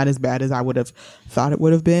definitely not as bad as I would have thought it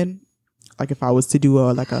would have been. Like if I was to do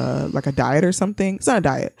a diet or something. It's not a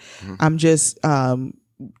diet. Mm-hmm. I'm just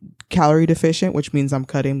calorie deficient, which means I'm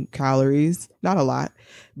cutting calories, not a lot,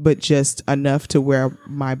 but just enough to where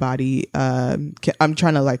my body, I'm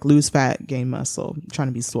trying to like lose fat, gain muscle, I'm trying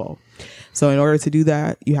to be swole. So in order to do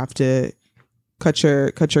that, you have to cut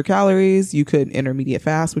your calories. You could intermediate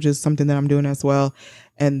fast, which is something that I'm doing as well.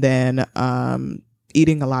 And then,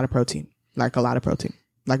 eating a lot of protein, like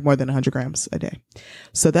more than 100 grams a day.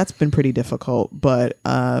 So that's been pretty difficult, but,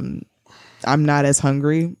 I'm not as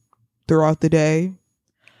hungry throughout the day.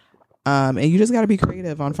 And you just got to be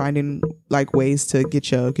creative on finding like ways to get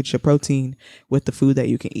your protein with the food that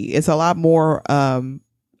you can eat. It's a lot more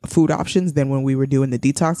food options than when we were doing the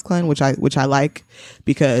detox cleanse, which I like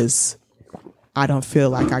because I don't feel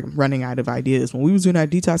like I'm running out of ideas. When we was doing our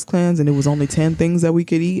detox cleanse and it was only 10 things that we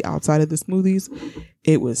could eat outside of the smoothies,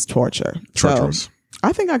 it was torture. Torturous. So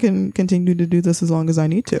I think I can continue to do this as long as I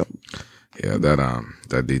need to. Yeah, that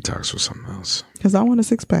detox was something else. Because I want a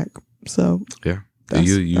 6-pack. So Yeah.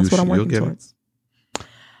 that's what I'm working towards.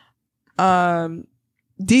 Are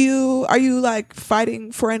you like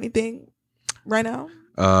fighting for anything right now?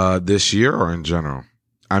 This year or in general?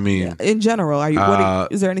 I mean, in general,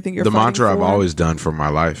 is there anything you're the fighting mantra for? I've always done for my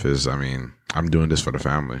life is, I mean, I'm doing this for the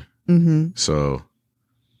family. Mm-hmm. So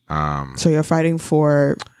you're fighting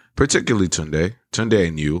for, particularly Tunde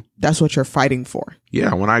and you. that's what you're fighting for.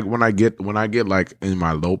 Yeah, when I get like in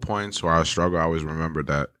my low points where I struggle, I always remember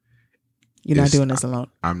that You're not doing this alone.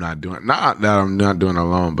 I'm not doing not that I'm not doing it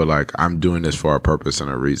alone, but like I'm doing this for a purpose and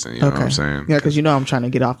a reason. You know what I'm saying? Yeah, because I'm trying to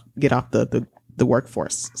get off the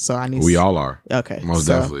workforce. So I need. We all are. Okay, most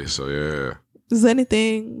definitely. So yeah. Is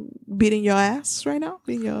anything beating your ass right now?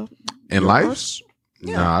 In life? Horse?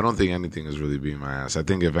 Yeah. No, I don't think anything is really beating my ass. I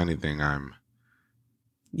think if anything,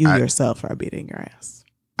 yourself are beating your ass.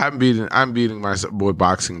 I'm beating myself with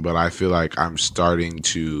boxing, but I feel like I'm starting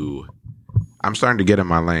to get in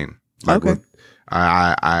my lane. Like okay.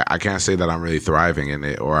 I can't say that I'm really thriving in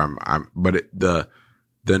it, or but the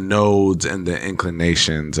nodes and the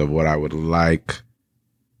inclinations of what I would like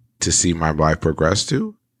to see my life progress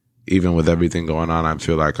to, even with everything going on, I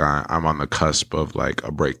feel like I'm on the cusp of like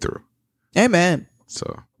a breakthrough. Amen.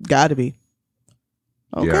 So gotta be.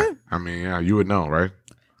 Okay. Yeah. I mean, yeah, you would know, right?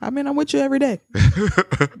 I mean, I'm with you every day.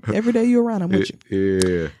 Every day you're around, I'm with you.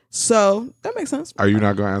 Yeah. So that makes sense. Are you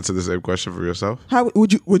not going to answer the same question for yourself? How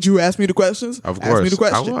would you ask me the questions? Of course. Ask me the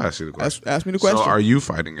question. I will ask you the question. Ask me the question. So are you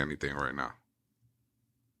fighting anything right now?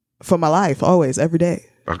 For my life, always, every day.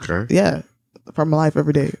 Okay. Yeah. For my life,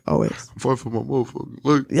 every day, always. I'm fighting for my motherfucking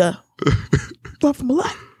life. Yeah. Fight for my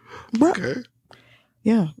life. Bro. Okay.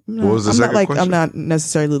 Yeah. What was the second question? I'm not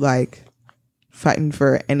necessarily like fighting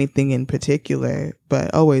for anything in particular,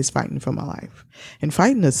 but always fighting for my life. And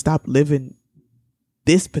fighting to stop living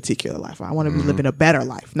this particular life. I want to be living a better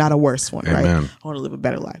life, not a worse one, Amen. right? I want to live a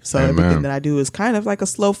better life. So Amen. everything that I do is kind of like a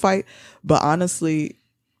slow fight, but honestly,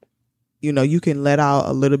 you can let out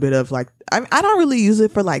a little bit of like, I don't really use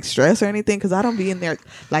it for like stress or anything, because I don't be in there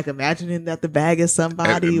like imagining that the bag is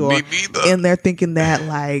somebody or in there thinking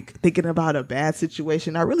about a bad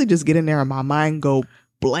situation. I really just get in there and my mind go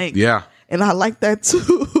blank. Yeah. And I like that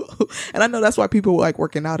too. And I know that's why people like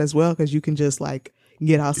working out as well, because you can just like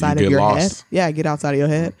get outside of your head. Yeah, get outside of your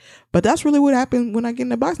head. But that's really what happened when I get in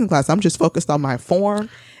the boxing class. I'm just focused on my form,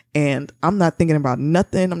 and I'm not thinking about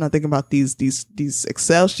nothing. I'm not thinking about these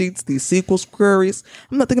Excel sheets, these SQL queries.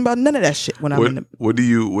 I'm not thinking about none of that shit when I'm in the. What do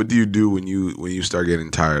you do when you start getting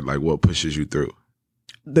tired? Like, what pushes you through?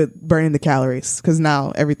 The burning the calories, because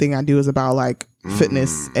now everything I do is about like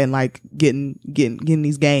fitness and like getting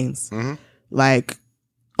these gains. Mm-hmm. Like,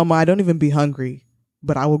 I don't even be hungry,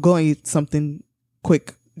 but I will go and eat something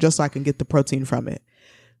quick just so I can get the protein from it.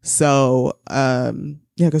 So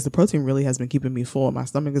because the protein really has been keeping me full. My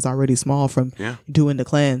stomach is already small from doing the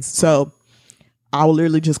cleanse. So I will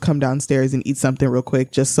literally just come downstairs and eat something real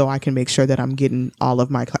quick just so I can make sure that I'm getting all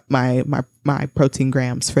of my protein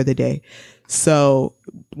grams for the day. So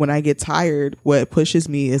when I get tired, what pushes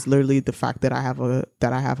me is literally the fact that I have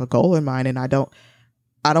a goal in mind, and I don't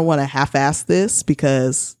want to half-ass this,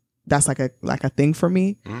 because that's like a thing for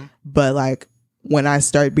me. Mm-hmm. But like when I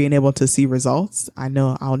start being able to see results, I'll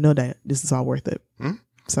know that this is all worth it. Mm-hmm.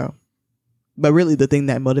 So, but really the thing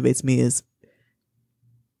that motivates me is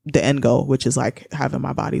the end goal, which is like having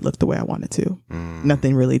my body look the way I want it to. Mm.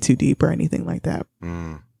 Nothing really too deep or anything like that.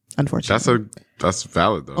 Mm. Unfortunately. That's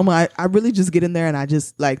valid though. I really just get in there and I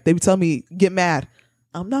just like, they tell me get mad.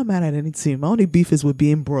 I'm not mad at any team. My only beef is with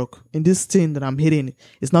being broke. And this team that I'm hitting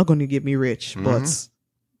is not going to get me rich, but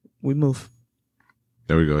we move.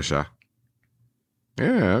 There we go, Sha.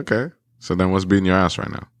 Yeah, okay. So then what's beating your ass right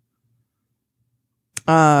now?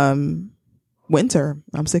 Winter.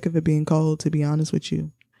 I'm sick of it being cold, to be honest with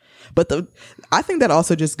you. But I think that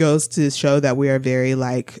also just goes to show that we are very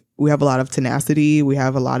like, we have a lot of tenacity. We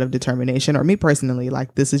have a lot of determination, or me personally,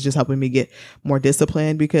 like this is just helping me get more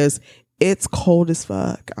disciplined, because it's cold as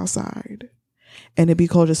fuck outside, and it'd be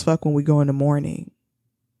cold as fuck when we go in the morning,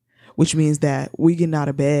 which means that we getting out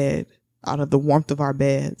of bed, out of the warmth of our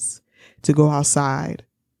beds, to go outside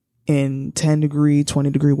in 10 degree,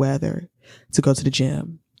 20 degree weather to go to the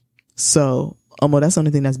gym. So, that's the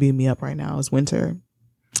only thing that's beating me up right now is winter.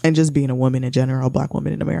 And just being a woman in general, a Black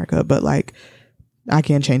woman in America. But like, I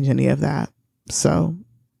can't change any of that. So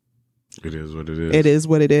it is what it is. It is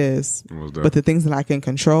what it is. But the things that I can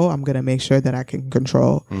control, I'm going to make sure that I can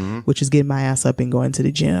control, which is getting my ass up and going to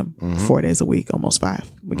the gym 4 days a week, almost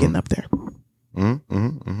 5. We're getting up there.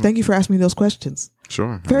 Thank you for asking me those questions.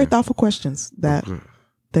 Sure. Very thoughtful questions that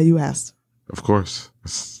you asked. Of course.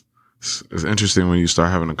 It's interesting when you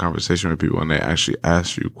start having a conversation with people and they actually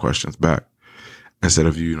ask you questions back instead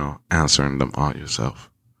of you answering them all yourself.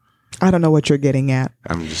 I don't know what you're getting at.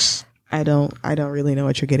 I don't really know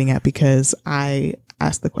what you're getting at because I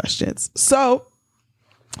asked the questions. So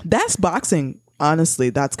that's boxing. Honestly,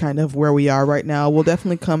 that's kind of where we are right now. We'll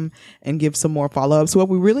definitely come and give some more follow-ups. So what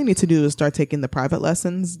we really need to do is start taking the private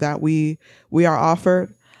lessons that we are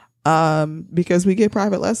offered, because we get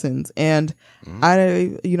private lessons. And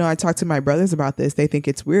I talked to my brothers about this. They think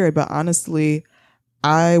it's weird, but honestly,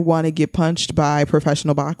 I want to get punched by a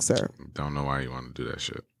professional boxer. Don't know why you want to do that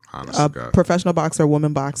shit. Honestly, God. Professional boxer,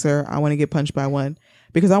 woman boxer. I want to get punched by one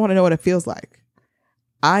because I want to know what it feels like.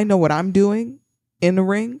 I know what I'm doing in the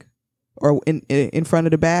ring or in front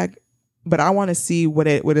of the bag, but I want to see what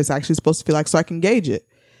it's actually supposed to feel like so I can gauge it.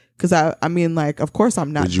 Because I mean, like, of course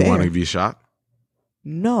I'm not. Did you want to be shot?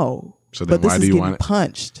 No. So then why do you want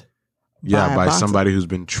punched? Yeah, by somebody who's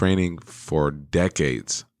been training for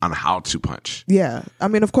decades on how to punch. Yeah, I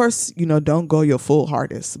mean, of course, don't go your full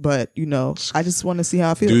hardest, but I just want to see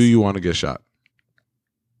how it feels. Do you want to get shot?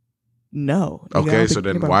 No. Okay, so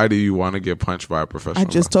then why do you want to get punched by a professional? I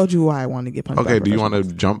just told you why I want to get punched. Okay, do you want to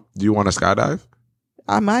jump? Do you want to skydive?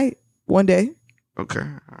 I might one day. Okay,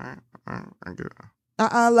 all right, I get it.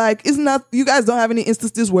 Like, it's not. You guys don't have any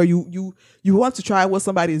instances where you want to try what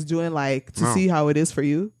somebody is doing, like to see how it is for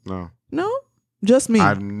you. No, just me.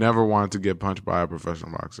 I've never wanted to get punched by a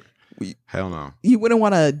professional boxer. Hell no. You wouldn't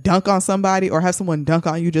want to dunk on somebody or have someone dunk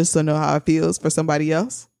on you just to know how it feels for somebody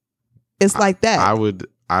else. It's like that. I would.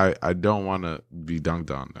 I don't want to be dunked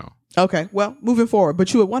on, no. Okay, well, moving forward,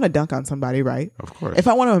 but you would want to dunk on somebody, right? Of course. If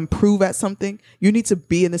I want to improve at something, you need to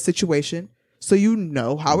be in the situation so you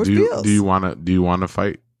know how it feels. Do you want to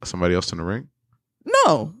fight somebody else in the ring?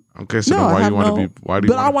 No. Okay, so then why do you want to be? Why do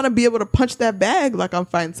you? But I want to be able to punch that bag like I'm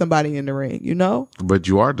fighting somebody in the ring. But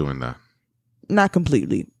you are doing that. Not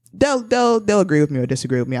completely. They'll agree with me or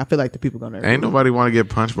disagree with me. I feel like the people gonna agree. Ain't nobody want to get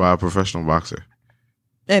punched by a professional boxer.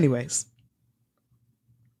 Anyways.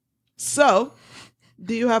 So,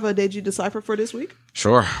 do you have a Deji Decipher for this week?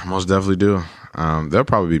 Sure, most definitely do. They'll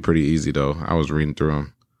probably be pretty easy though. I was reading through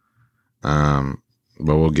them,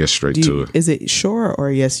 but we'll get straight to it. Is it sure or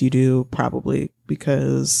yes you do? Probably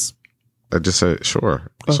because I just said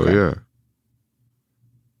sure. Okay. So yeah.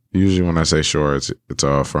 Usually when I say sure, it's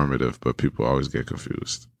affirmative, but people always get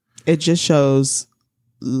confused. It just shows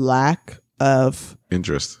lack of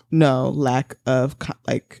interest. No, lack of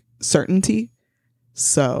like certainty.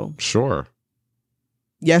 So sure.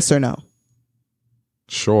 Yes or no?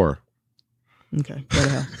 Sure. Okay. Go to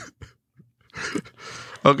hell.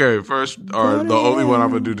 Okay. First, or the only one I'm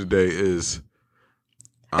gonna do today is.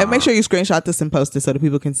 And make sure you screenshot this and post it so that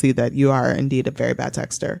people can see that you are indeed a very bad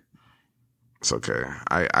texter. It's okay.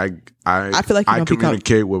 I feel like I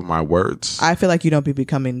communicate with my words. I feel like you don't be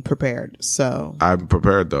becoming prepared. So I'm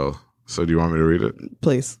prepared though. So do you want me to read it?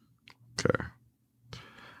 Please. Okay.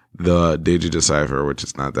 The Deji Decipher, which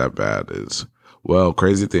is not that bad, is, well,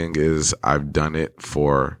 crazy thing is I've done it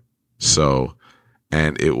for so,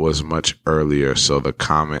 and it was much earlier, so the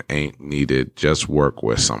comment ain't needed. Just work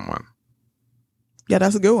with someone. Yeah,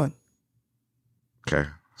 that's a good one. Okay.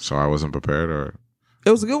 So I wasn't prepared, or?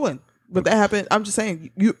 It was a good one. But that happened. I'm just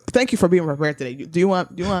saying, thank you for being prepared today. Do you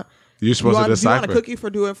want you're supposed to decipher. Do you want a cookie for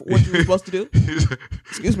doing what you were supposed to do?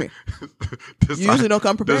 Excuse me. You usually don't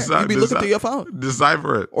come prepared. You be looking through your phone.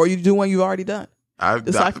 Decipher it. Or you do one you've already done. Can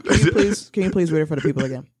you please read it for the people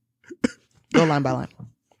again? Go line by line.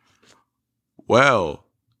 Well,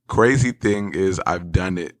 crazy thing is I've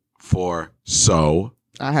done it for so.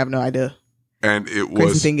 I have no idea. And it was.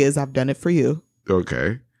 Crazy thing is I've done it for you.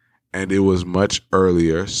 Okay. And it was much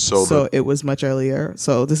earlier. So it was much earlier.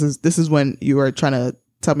 So this is when you were trying to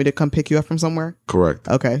tell me to come pick you up from somewhere? Correct.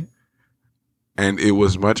 Okay. And it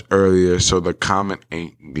was much earlier, so the comment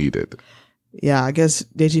ain't needed. Yeah, I guess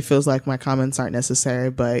Deji feels like my comments aren't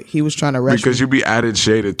necessary, but he was trying to rush because you be added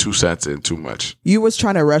shade at 2 cents in too much. You was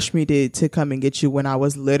trying to rush me to come and get you when I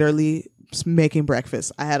was literally making breakfast.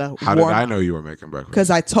 I had a How did I know you were making breakfast? Because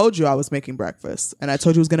I told you I was making breakfast, and I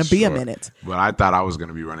told you it was going to be a minute. But I thought I was going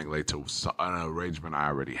to be running late to an arrangement I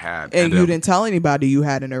already had. And you didn't tell anybody you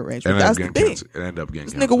had an arrangement. That's the thing. It ended up getting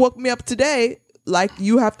this canceled. nigga woke me up today like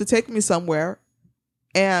you have to take me somewhere.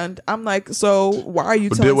 And I'm like, so why are you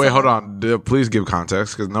telling Wait, hold on. Please give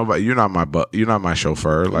context because you're not my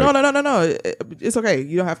chauffeur. Like, No. It's okay.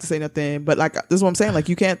 You don't have to say nothing. But like, this is what I'm saying. Like,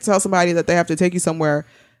 you can't tell somebody that they have to take you somewhere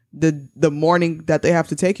the morning that they have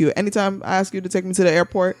to take you. Anytime I ask you to take me to the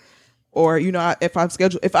airport, Or if I'm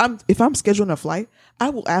scheduling a flight, I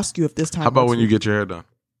will ask you if this time. How about works when for you get your hair done?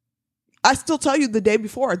 I still tell you the day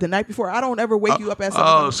before, the night before. I don't ever wake you up at 7.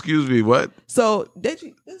 Oh, excuse me. What? So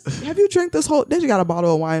Deji, have you drank this whole? Deji got a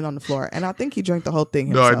bottle of wine on the floor, and I think he drank the whole thing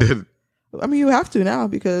No, himself. I didn't. I mean, you have to now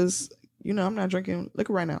because I'm not drinking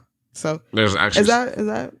liquor right now. So There's actually is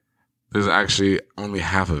that there's actually only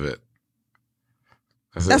half of it.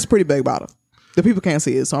 that's a pretty big bottle. The people can't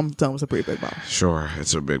see it, so I'm telling them it's a pretty big bottle. Sure,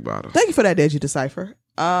 it's a big bottle. Thank you for that, Deji Decipher.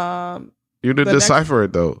 You didn't decipher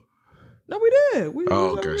it though. No, we did.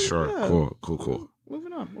 Okay, sure. Yeah. Cool.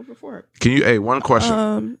 Moving forward. Can you? One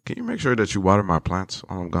question. Can you make sure that you water my plants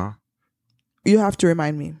while I'm gone? You have to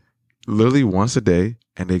remind me. Literally once a day,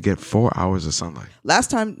 and they get 4 hours of sunlight. Last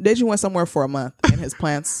time, Deji went somewhere for a month, and his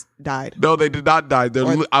plants died. No, they did not die.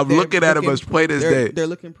 I'm looking at them as plain as day. They're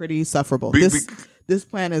looking pretty sufferable. This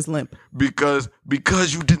plant is limp because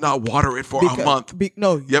you did not water it for a month. You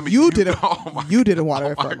didn't. You didn't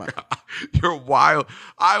water it for a month. God. You're wild.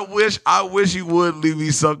 I wish you would leave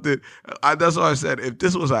me something. That's what I said. If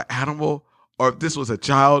this was an animal or if this was a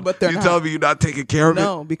child, you tell me you're not taking care of it.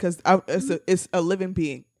 No, because it's a living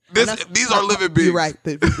being. These are living beings. You're right.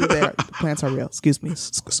 The plants are real. Excuse me.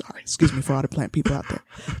 Sorry. Excuse me for all the plant people out there.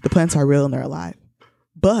 The plants are real and they're alive.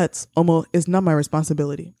 But Omo, it's not my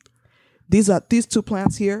responsibility. These 2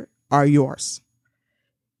 plants here are yours.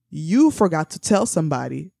 You forgot to tell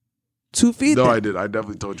somebody to feed them. No, I did. I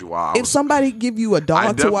definitely told you why. If somebody give you a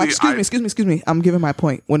dog to watch, excuse me. I'm giving my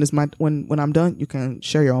point. When I'm done, you can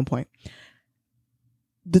share your own point.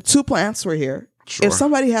 The 2 plants were here. Sure. If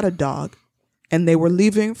somebody had a dog and they were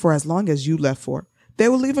leaving for as long as you left for, they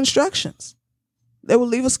would leave instructions. They would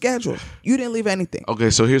leave a schedule. You didn't leave anything. Okay,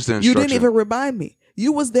 so here's the instruction. You didn't even remind me.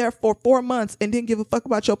 You was there for 4 months and didn't give a fuck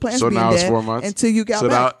about your plants being dead. So now it's 4 months? Until you got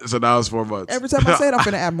back. So now it's 4 months. Every time I say it, I'm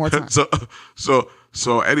going to add more time.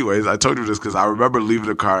 So anyways, I told you this because I remember leaving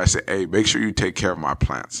the car. I said, hey, make sure you take care of my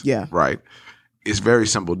plants. Yeah. Right? It's very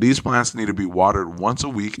simple. These plants need to be watered once a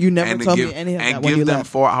week. You never told me any of that when you left. And give them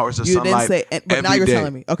 4 hours of sunlight didn't say, but now you're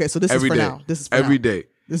telling me. Okay, so this is for now. This is for every now. day.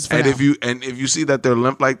 This is for now. If you see that they're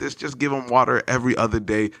limp like this, just give them water every other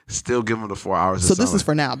day. Still give them the 4 hours. So this is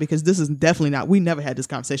for now because this is definitely not. We never had this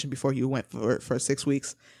conversation before you went for 6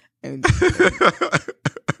 weeks, and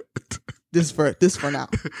this for now.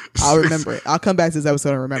 I'll remember it. I'll come back to this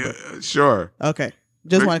episode and remember. Sure. Okay.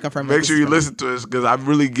 Just want to confirm. Make sure you listen to this because I'm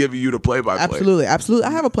really giving you the play-by-play. Absolutely. I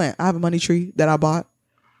have a plant. I have a money tree that I bought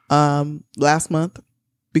last month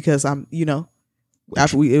because I'm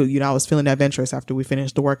after I was feeling adventurous after we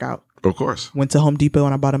finished the workout. Of course. Went to Home Depot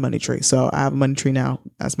and I bought a money tree. So I have a money tree now.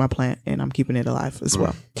 That's my plant and I'm keeping it alive as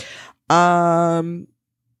well.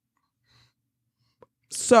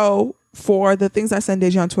 So for the things I send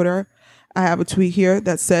Deji on Twitter, I have a tweet here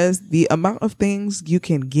that says the amount of things you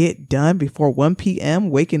can get done before 1 p.m.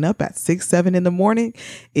 waking up at 6, 7 in the morning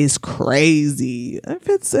is crazy.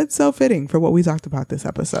 It's so fitting for what we talked about this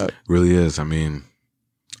episode. Really is. I mean,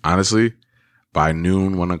 honestly, by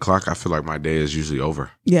noon, 1 o'clock, I feel like my day is usually over.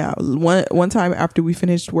 Yeah. One time after we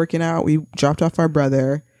finished working out, we dropped off our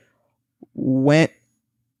brother, went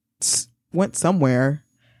somewhere,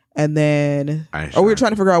 and then we were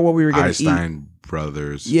trying to figure out what we were going to eat.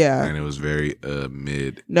 Brothers. Yeah. And it was very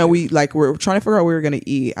mid. No, we're trying to figure out what we were going to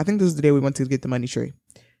eat. I think this is the day we went to get the money tree.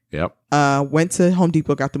 Yep. Went to Home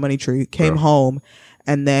Depot, got the money tree, came home,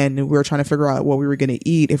 and then we were trying to figure out what we were going to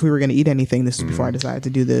eat, if we were going to eat anything. This was before I decided to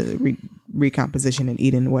do the recomposition and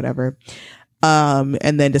eating whatever.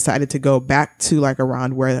 And then decided to go back to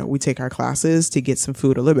around where we take our classes to get some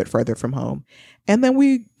food a little bit further from home. And then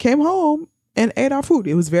we came home and ate our food.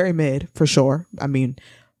 It was very mid for sure. I mean,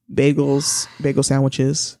 bagel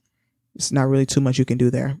sandwiches. It's not really too much you can do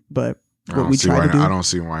there, but what we try to do. I don't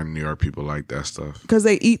see why New York people like that stuff. Because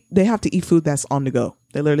they have to eat food that's on the go.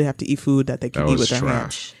 They literally have to eat food that they can eat with their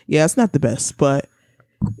hands. Yeah, it's not the best, but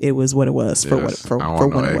it was what it was for when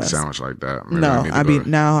it was. Sandwich like that. Maybe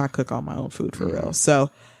now I cook all my own food for real.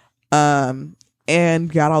 So,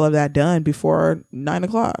 and got all of that done before 9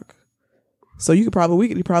 o'clock. So we could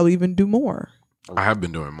probably even do more. I have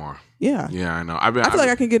been doing more. Yeah. Yeah, I know. I feel like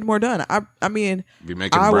I can get more done. I mean, be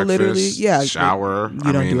making breakfast, shower.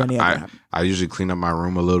 You don't do any of that. I usually clean up my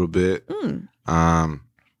room a little bit. I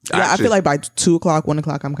feel like by 2 o'clock, 1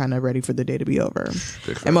 o'clock, I'm kind of ready for the day to be over.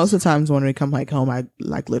 And most of the times when we come home, I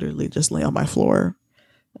literally just lay on my floor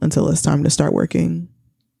until it's time to start working.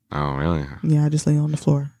 Oh, really? Yeah, I just lay on the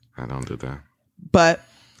floor. I don't do that. But,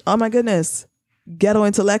 oh my goodness, ghetto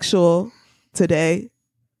intellectual today.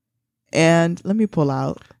 And let me pull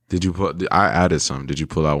out. I added some. Did you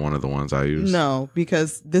pull out one of the ones I used? No,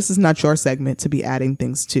 because this is not your segment to be adding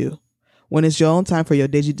things to. when it's your own time for your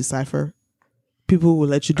Digi Decipher, people will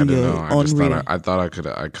let you do your own reading. I thought I could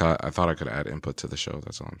add input to the show.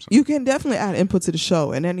 That's all I'm saying. You can definitely add input to the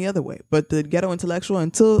show in any other way, but the Ghetto Intellectual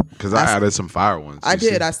because I added some fire ones. I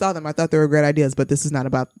did. I saw them. I thought they were great ideas, but this is not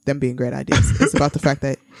about them being great ideas. It's about the fact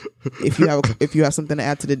that if you have something to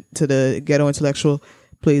add to the Ghetto Intellectual,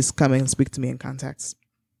 please come and speak to me in contacts.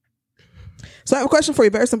 So I have a question for you.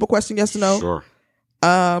 Very simple question. Yes or no? Sure.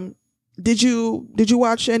 Did you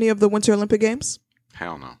watch any of the Winter Olympic Games?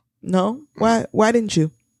 Hell no. No? Why didn't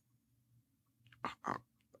you?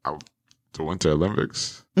 The Winter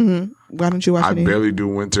Olympics? Mm-hmm. Why didn't you watch I any? barely do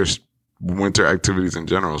winter activities in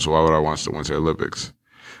general, so why would I watch the Winter Olympics?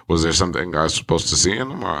 Was there something I was supposed to see in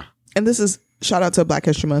them? Or? And this is, shout out to Black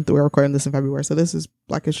History Month. We're recording this in February, so this is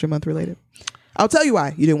Black History Month related. I'll tell you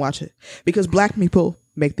why you didn't watch it. Because black people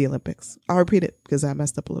make the Olympics. I'll repeat it because I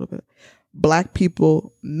messed up a little bit. Black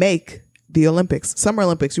people make the Olympics. Summer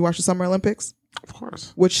Olympics. You watch the Summer Olympics? Of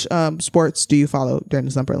course. Which sports do you follow during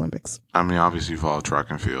the Summer Olympics? I mean, obviously you follow track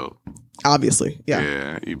and field. Obviously, yeah.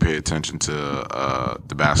 Yeah, you pay attention to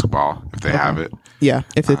the basketball if they have it. Yeah,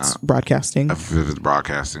 if it's broadcasting. If it's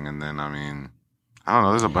broadcasting, and then, I mean, I don't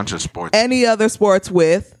know, there's a bunch of sports. Any other sports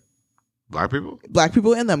with Black people? Black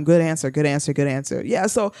people in them. Good answer. Yeah,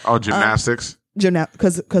 so. Oh, gymnastics?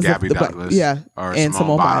 Because Gabby of the Douglas. yeah. Or and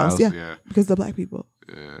Simone Biles. Yeah. Because the black people.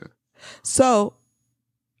 Yeah. So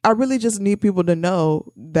I really just need people to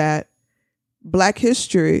know that Black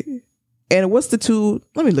history, and what's the two,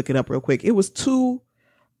 let me look it up real quick. It was two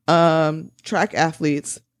track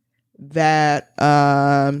athletes that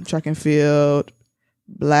track and field,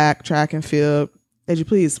 Black track and field. Eddie,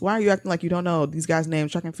 please, why are you acting like you don't know these guys'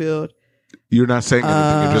 names? Track and field. You're not saying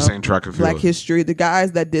anything. You're just saying track and field. Black history. The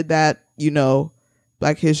guys that did that,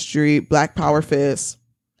 Black history, Black Power Fist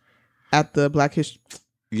at the Black history.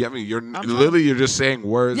 Yeah, I mean, you're just saying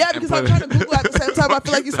words. Yeah, because I'm trying to Google at the same time. I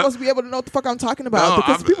feel like you're supposed to be able to know what the fuck I'm talking about.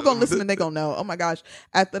 Because people gonna listen and they gonna know. Oh my gosh!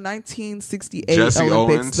 At the 1968 Jesse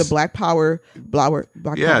Olympics, Owens. the Black Power, Black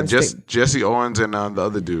yeah, Power State. Jesse Owens and the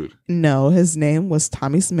other dude. No, his name was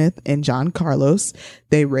Tommy Smith and John Carlos.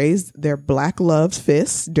 They raised their black gloved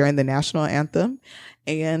fists during the national anthem.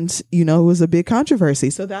 And, it was a big controversy.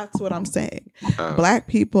 So that's what I'm saying. Black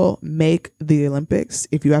people make the Olympics.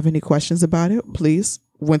 If you have any questions about it, please.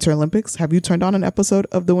 Winter Olympics. Have you turned on an episode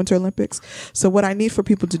of the Winter Olympics? So what I need for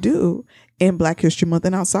people to do in Black History Month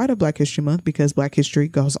and outside of Black History Month, because Black history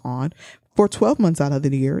goes on for 12 months out of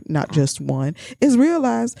the year, not just one, is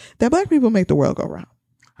realize that Black people make the world go round.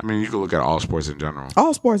 I mean, you can look at all sports in general.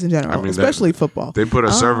 All sports in general, I mean, especially football. They put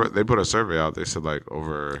a survey. They put a survey out. They said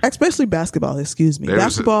over, especially basketball. Excuse me,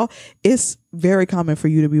 basketball. It's very common for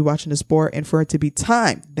you to be watching the sport and for it to be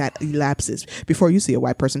time that elapses before you see a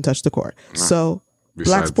white person touch the court. So,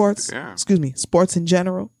 Black sports, sports in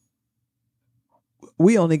general,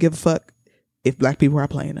 we only give a fuck if Black people are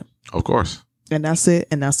playing them. Of course. And that's it.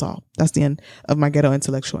 And that's all. That's the end of my ghetto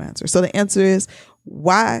intellectual answer. So the answer is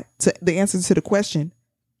the answer to the question.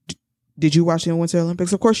 Did you watch the Winter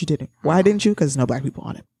Olympics? Of course you didn't. Why didn't you? Because there's no Black people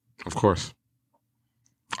on it. Of course.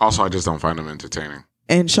 Also, I just don't find them entertaining.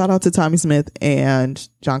 And shout out to Tommy Smith and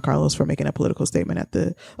John Carlos for making a political statement at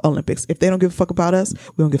the Olympics. If they don't give a fuck about us,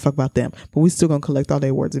 we don't give a fuck about them. But we still going to collect all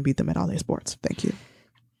their awards and beat them at all their sports. Thank you.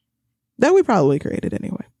 That we probably created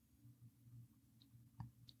anyway.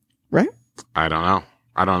 Right? I don't know.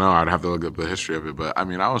 I'd have to look up the history of it. But I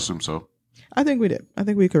mean, I'll assume so. I think we did. I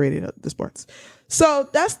think we created the sports. So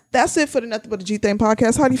that's it for the Nothing But a G Thing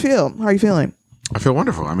podcast. How do you feel? How are you feeling? I feel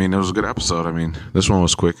wonderful. I mean, it was a good episode. I mean, this one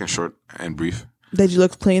was quick and short and brief. Did you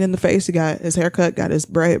look clean in the face? He got his haircut, got his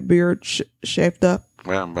beard shaped up.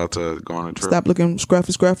 Yeah, I'm about to go on a trip. Stop looking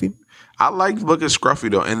scruffy. I like looking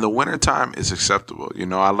scruffy, though. In the wintertime, it's acceptable.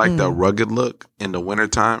 I like the rugged look in the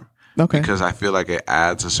wintertime. Okay. Because I feel like it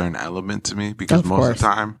adds a certain element to me. Because most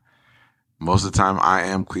of the time, I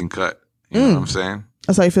am clean cut. You know what I'm saying?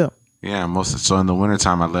 That's how you feel? Yeah, so in the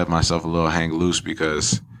wintertime, I let myself a little hang loose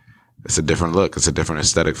because it's a different look. It's a different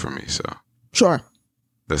aesthetic for me. So sure.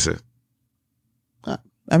 That's it.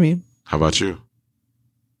 I mean. How about you?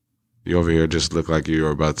 You over here just look like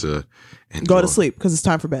you're about to go to sleep because it's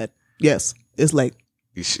time for bed. Yes, it's late.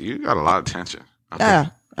 You got a lot of tension. Okay.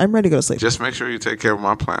 Yeah, I'm ready to go to sleep. Just make sure you take care of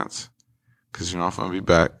my plants because I'm going to be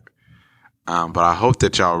back. But I hope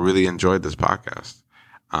that y'all really enjoyed this podcast.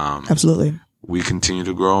 Absolutely. We continue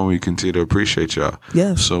to grow and we continue to appreciate y'all.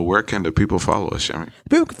 Yeah. So where can the people follow us, Shami?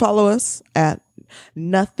 People can follow us at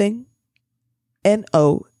nothing,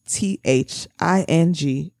 NOTHING,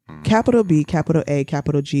 capital B, capital A,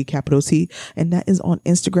 capital G, capital T. And that is on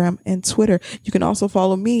Instagram and Twitter. You can also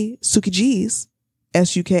follow me, Suki G's,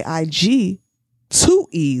 SUKIG, 2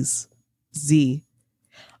 E's Z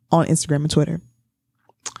on Instagram and Twitter.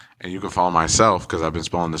 And you can follow myself because I've been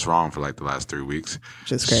spelling this wrong for like the last 3 weeks.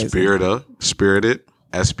 Just crazy. Spirited, Spirited,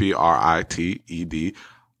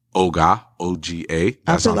 Oga, OGA.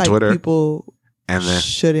 That's on like Twitter. People and then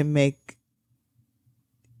shouldn't make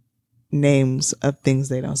names of things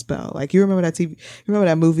they don't spell. Like, you remember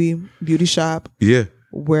that movie Beauty Shop? Yeah.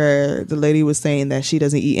 Where the lady was saying that she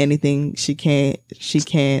doesn't eat anything she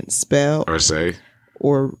can't spell or say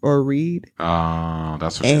or read.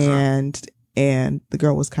 That's what she said. And the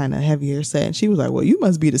girl was kind of heavier set, and she was like, "Well, you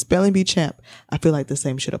must be the spelling bee champ." I feel like the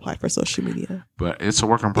same should apply for social media. But it's a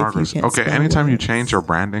work in progress. Okay, anytime you change your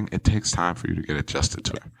branding, it takes time for you to get adjusted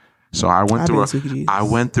to it. So I went through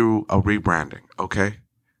a rebranding. Okay.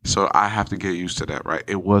 So I have to get used to that, right?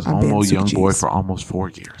 It was almost Young Boy for almost 4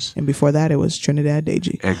 years. And before that, it was Trinidad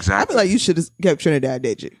Deji. Exactly. I feel like you should have kept Trinidad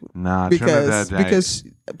Deji. Nah, because Trinidad Deji. Because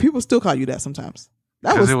people still call you that sometimes.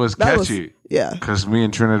 Because it was catchy. Yeah. Because me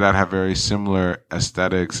and Trinidad have very similar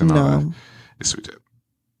aesthetics and all that. Yes, we did.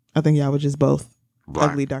 I think y'all were just both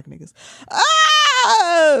ugly, dark niggas.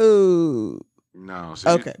 Oh! No.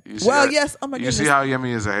 Okay. Yes. Oh my goodness. You see how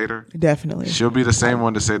Yemi is a hater? Definitely. She'll be the same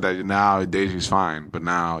one to say that now Deji's fine, but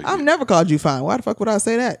now I've never called you fine. Why the fuck would I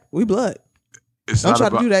say that? We blood. Don't try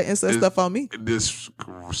to do that incest stuff on me.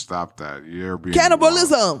 Stop that. You're being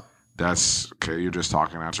cannibalism. Wrong. That's okay. You're just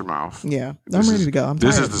talking out your mouth. Yeah, I'm ready to go.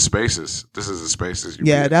 This is the spaces. This is the spaces.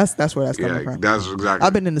 That's where that's coming from. That's exactly.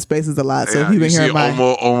 I've been in the spaces a lot, so if you've been hearing my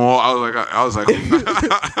I was like,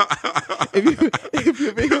 if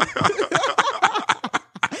you've been.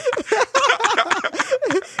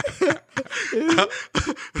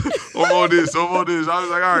 Almost this. I was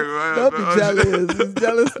like, all right, don't be jealous. It's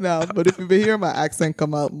jealous now. But if you've been hearing my accent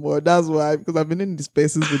come out more, that's why. Because I've been in these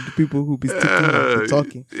spaces with the people who be sticking up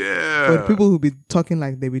talking. Yeah. For the people who be talking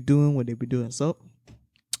like they be doing what they be doing. So,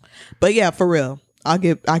 but yeah, for real. I'll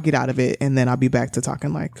get out of it, and then I'll be back to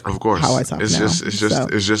talking like, of course, how I talk it's now.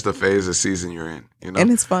 It's just the phase of season you're in, you know,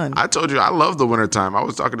 and it's fun. I told you I love the wintertime. I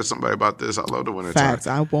was talking to somebody about this. I love the wintertime. Facts.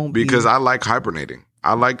 I won't because I like hibernating.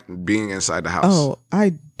 I like being inside the house. Oh,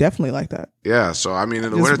 I definitely like that. Yeah, so I mean,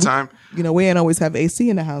 in the wintertime, we ain't always have AC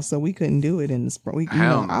in the house, so we couldn't do it in the spring.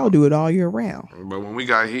 No. I'll do it all year round. But when we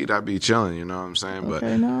got heat, I'd be chilling. You know what I'm saying?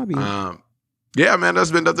 Okay, but I'll be. Yeah, man,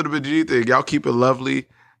 that's been Nothing But G thing. Y'all keep it lovely.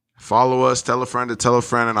 Follow us. Tell a friend to tell a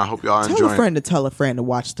friend, and I hope y'all enjoy. Tell a friend to tell a friend to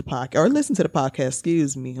watch the podcast or listen to the podcast.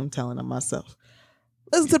 Excuse me, I'm telling them myself.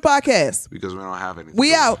 Listen to the podcast because we don't have anything.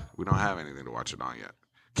 We out. We don't have anything to watch it on yet.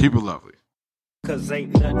 Keep it lovely. Cause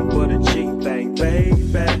ain't nothing but a G thing,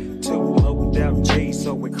 baby. Too low down G,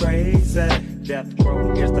 so we're crazy. Death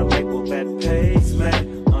Row is the label that pays me.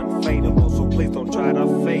 Unfadable, so please don't try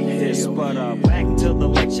to fake this. But back to the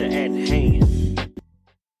lecture at hand.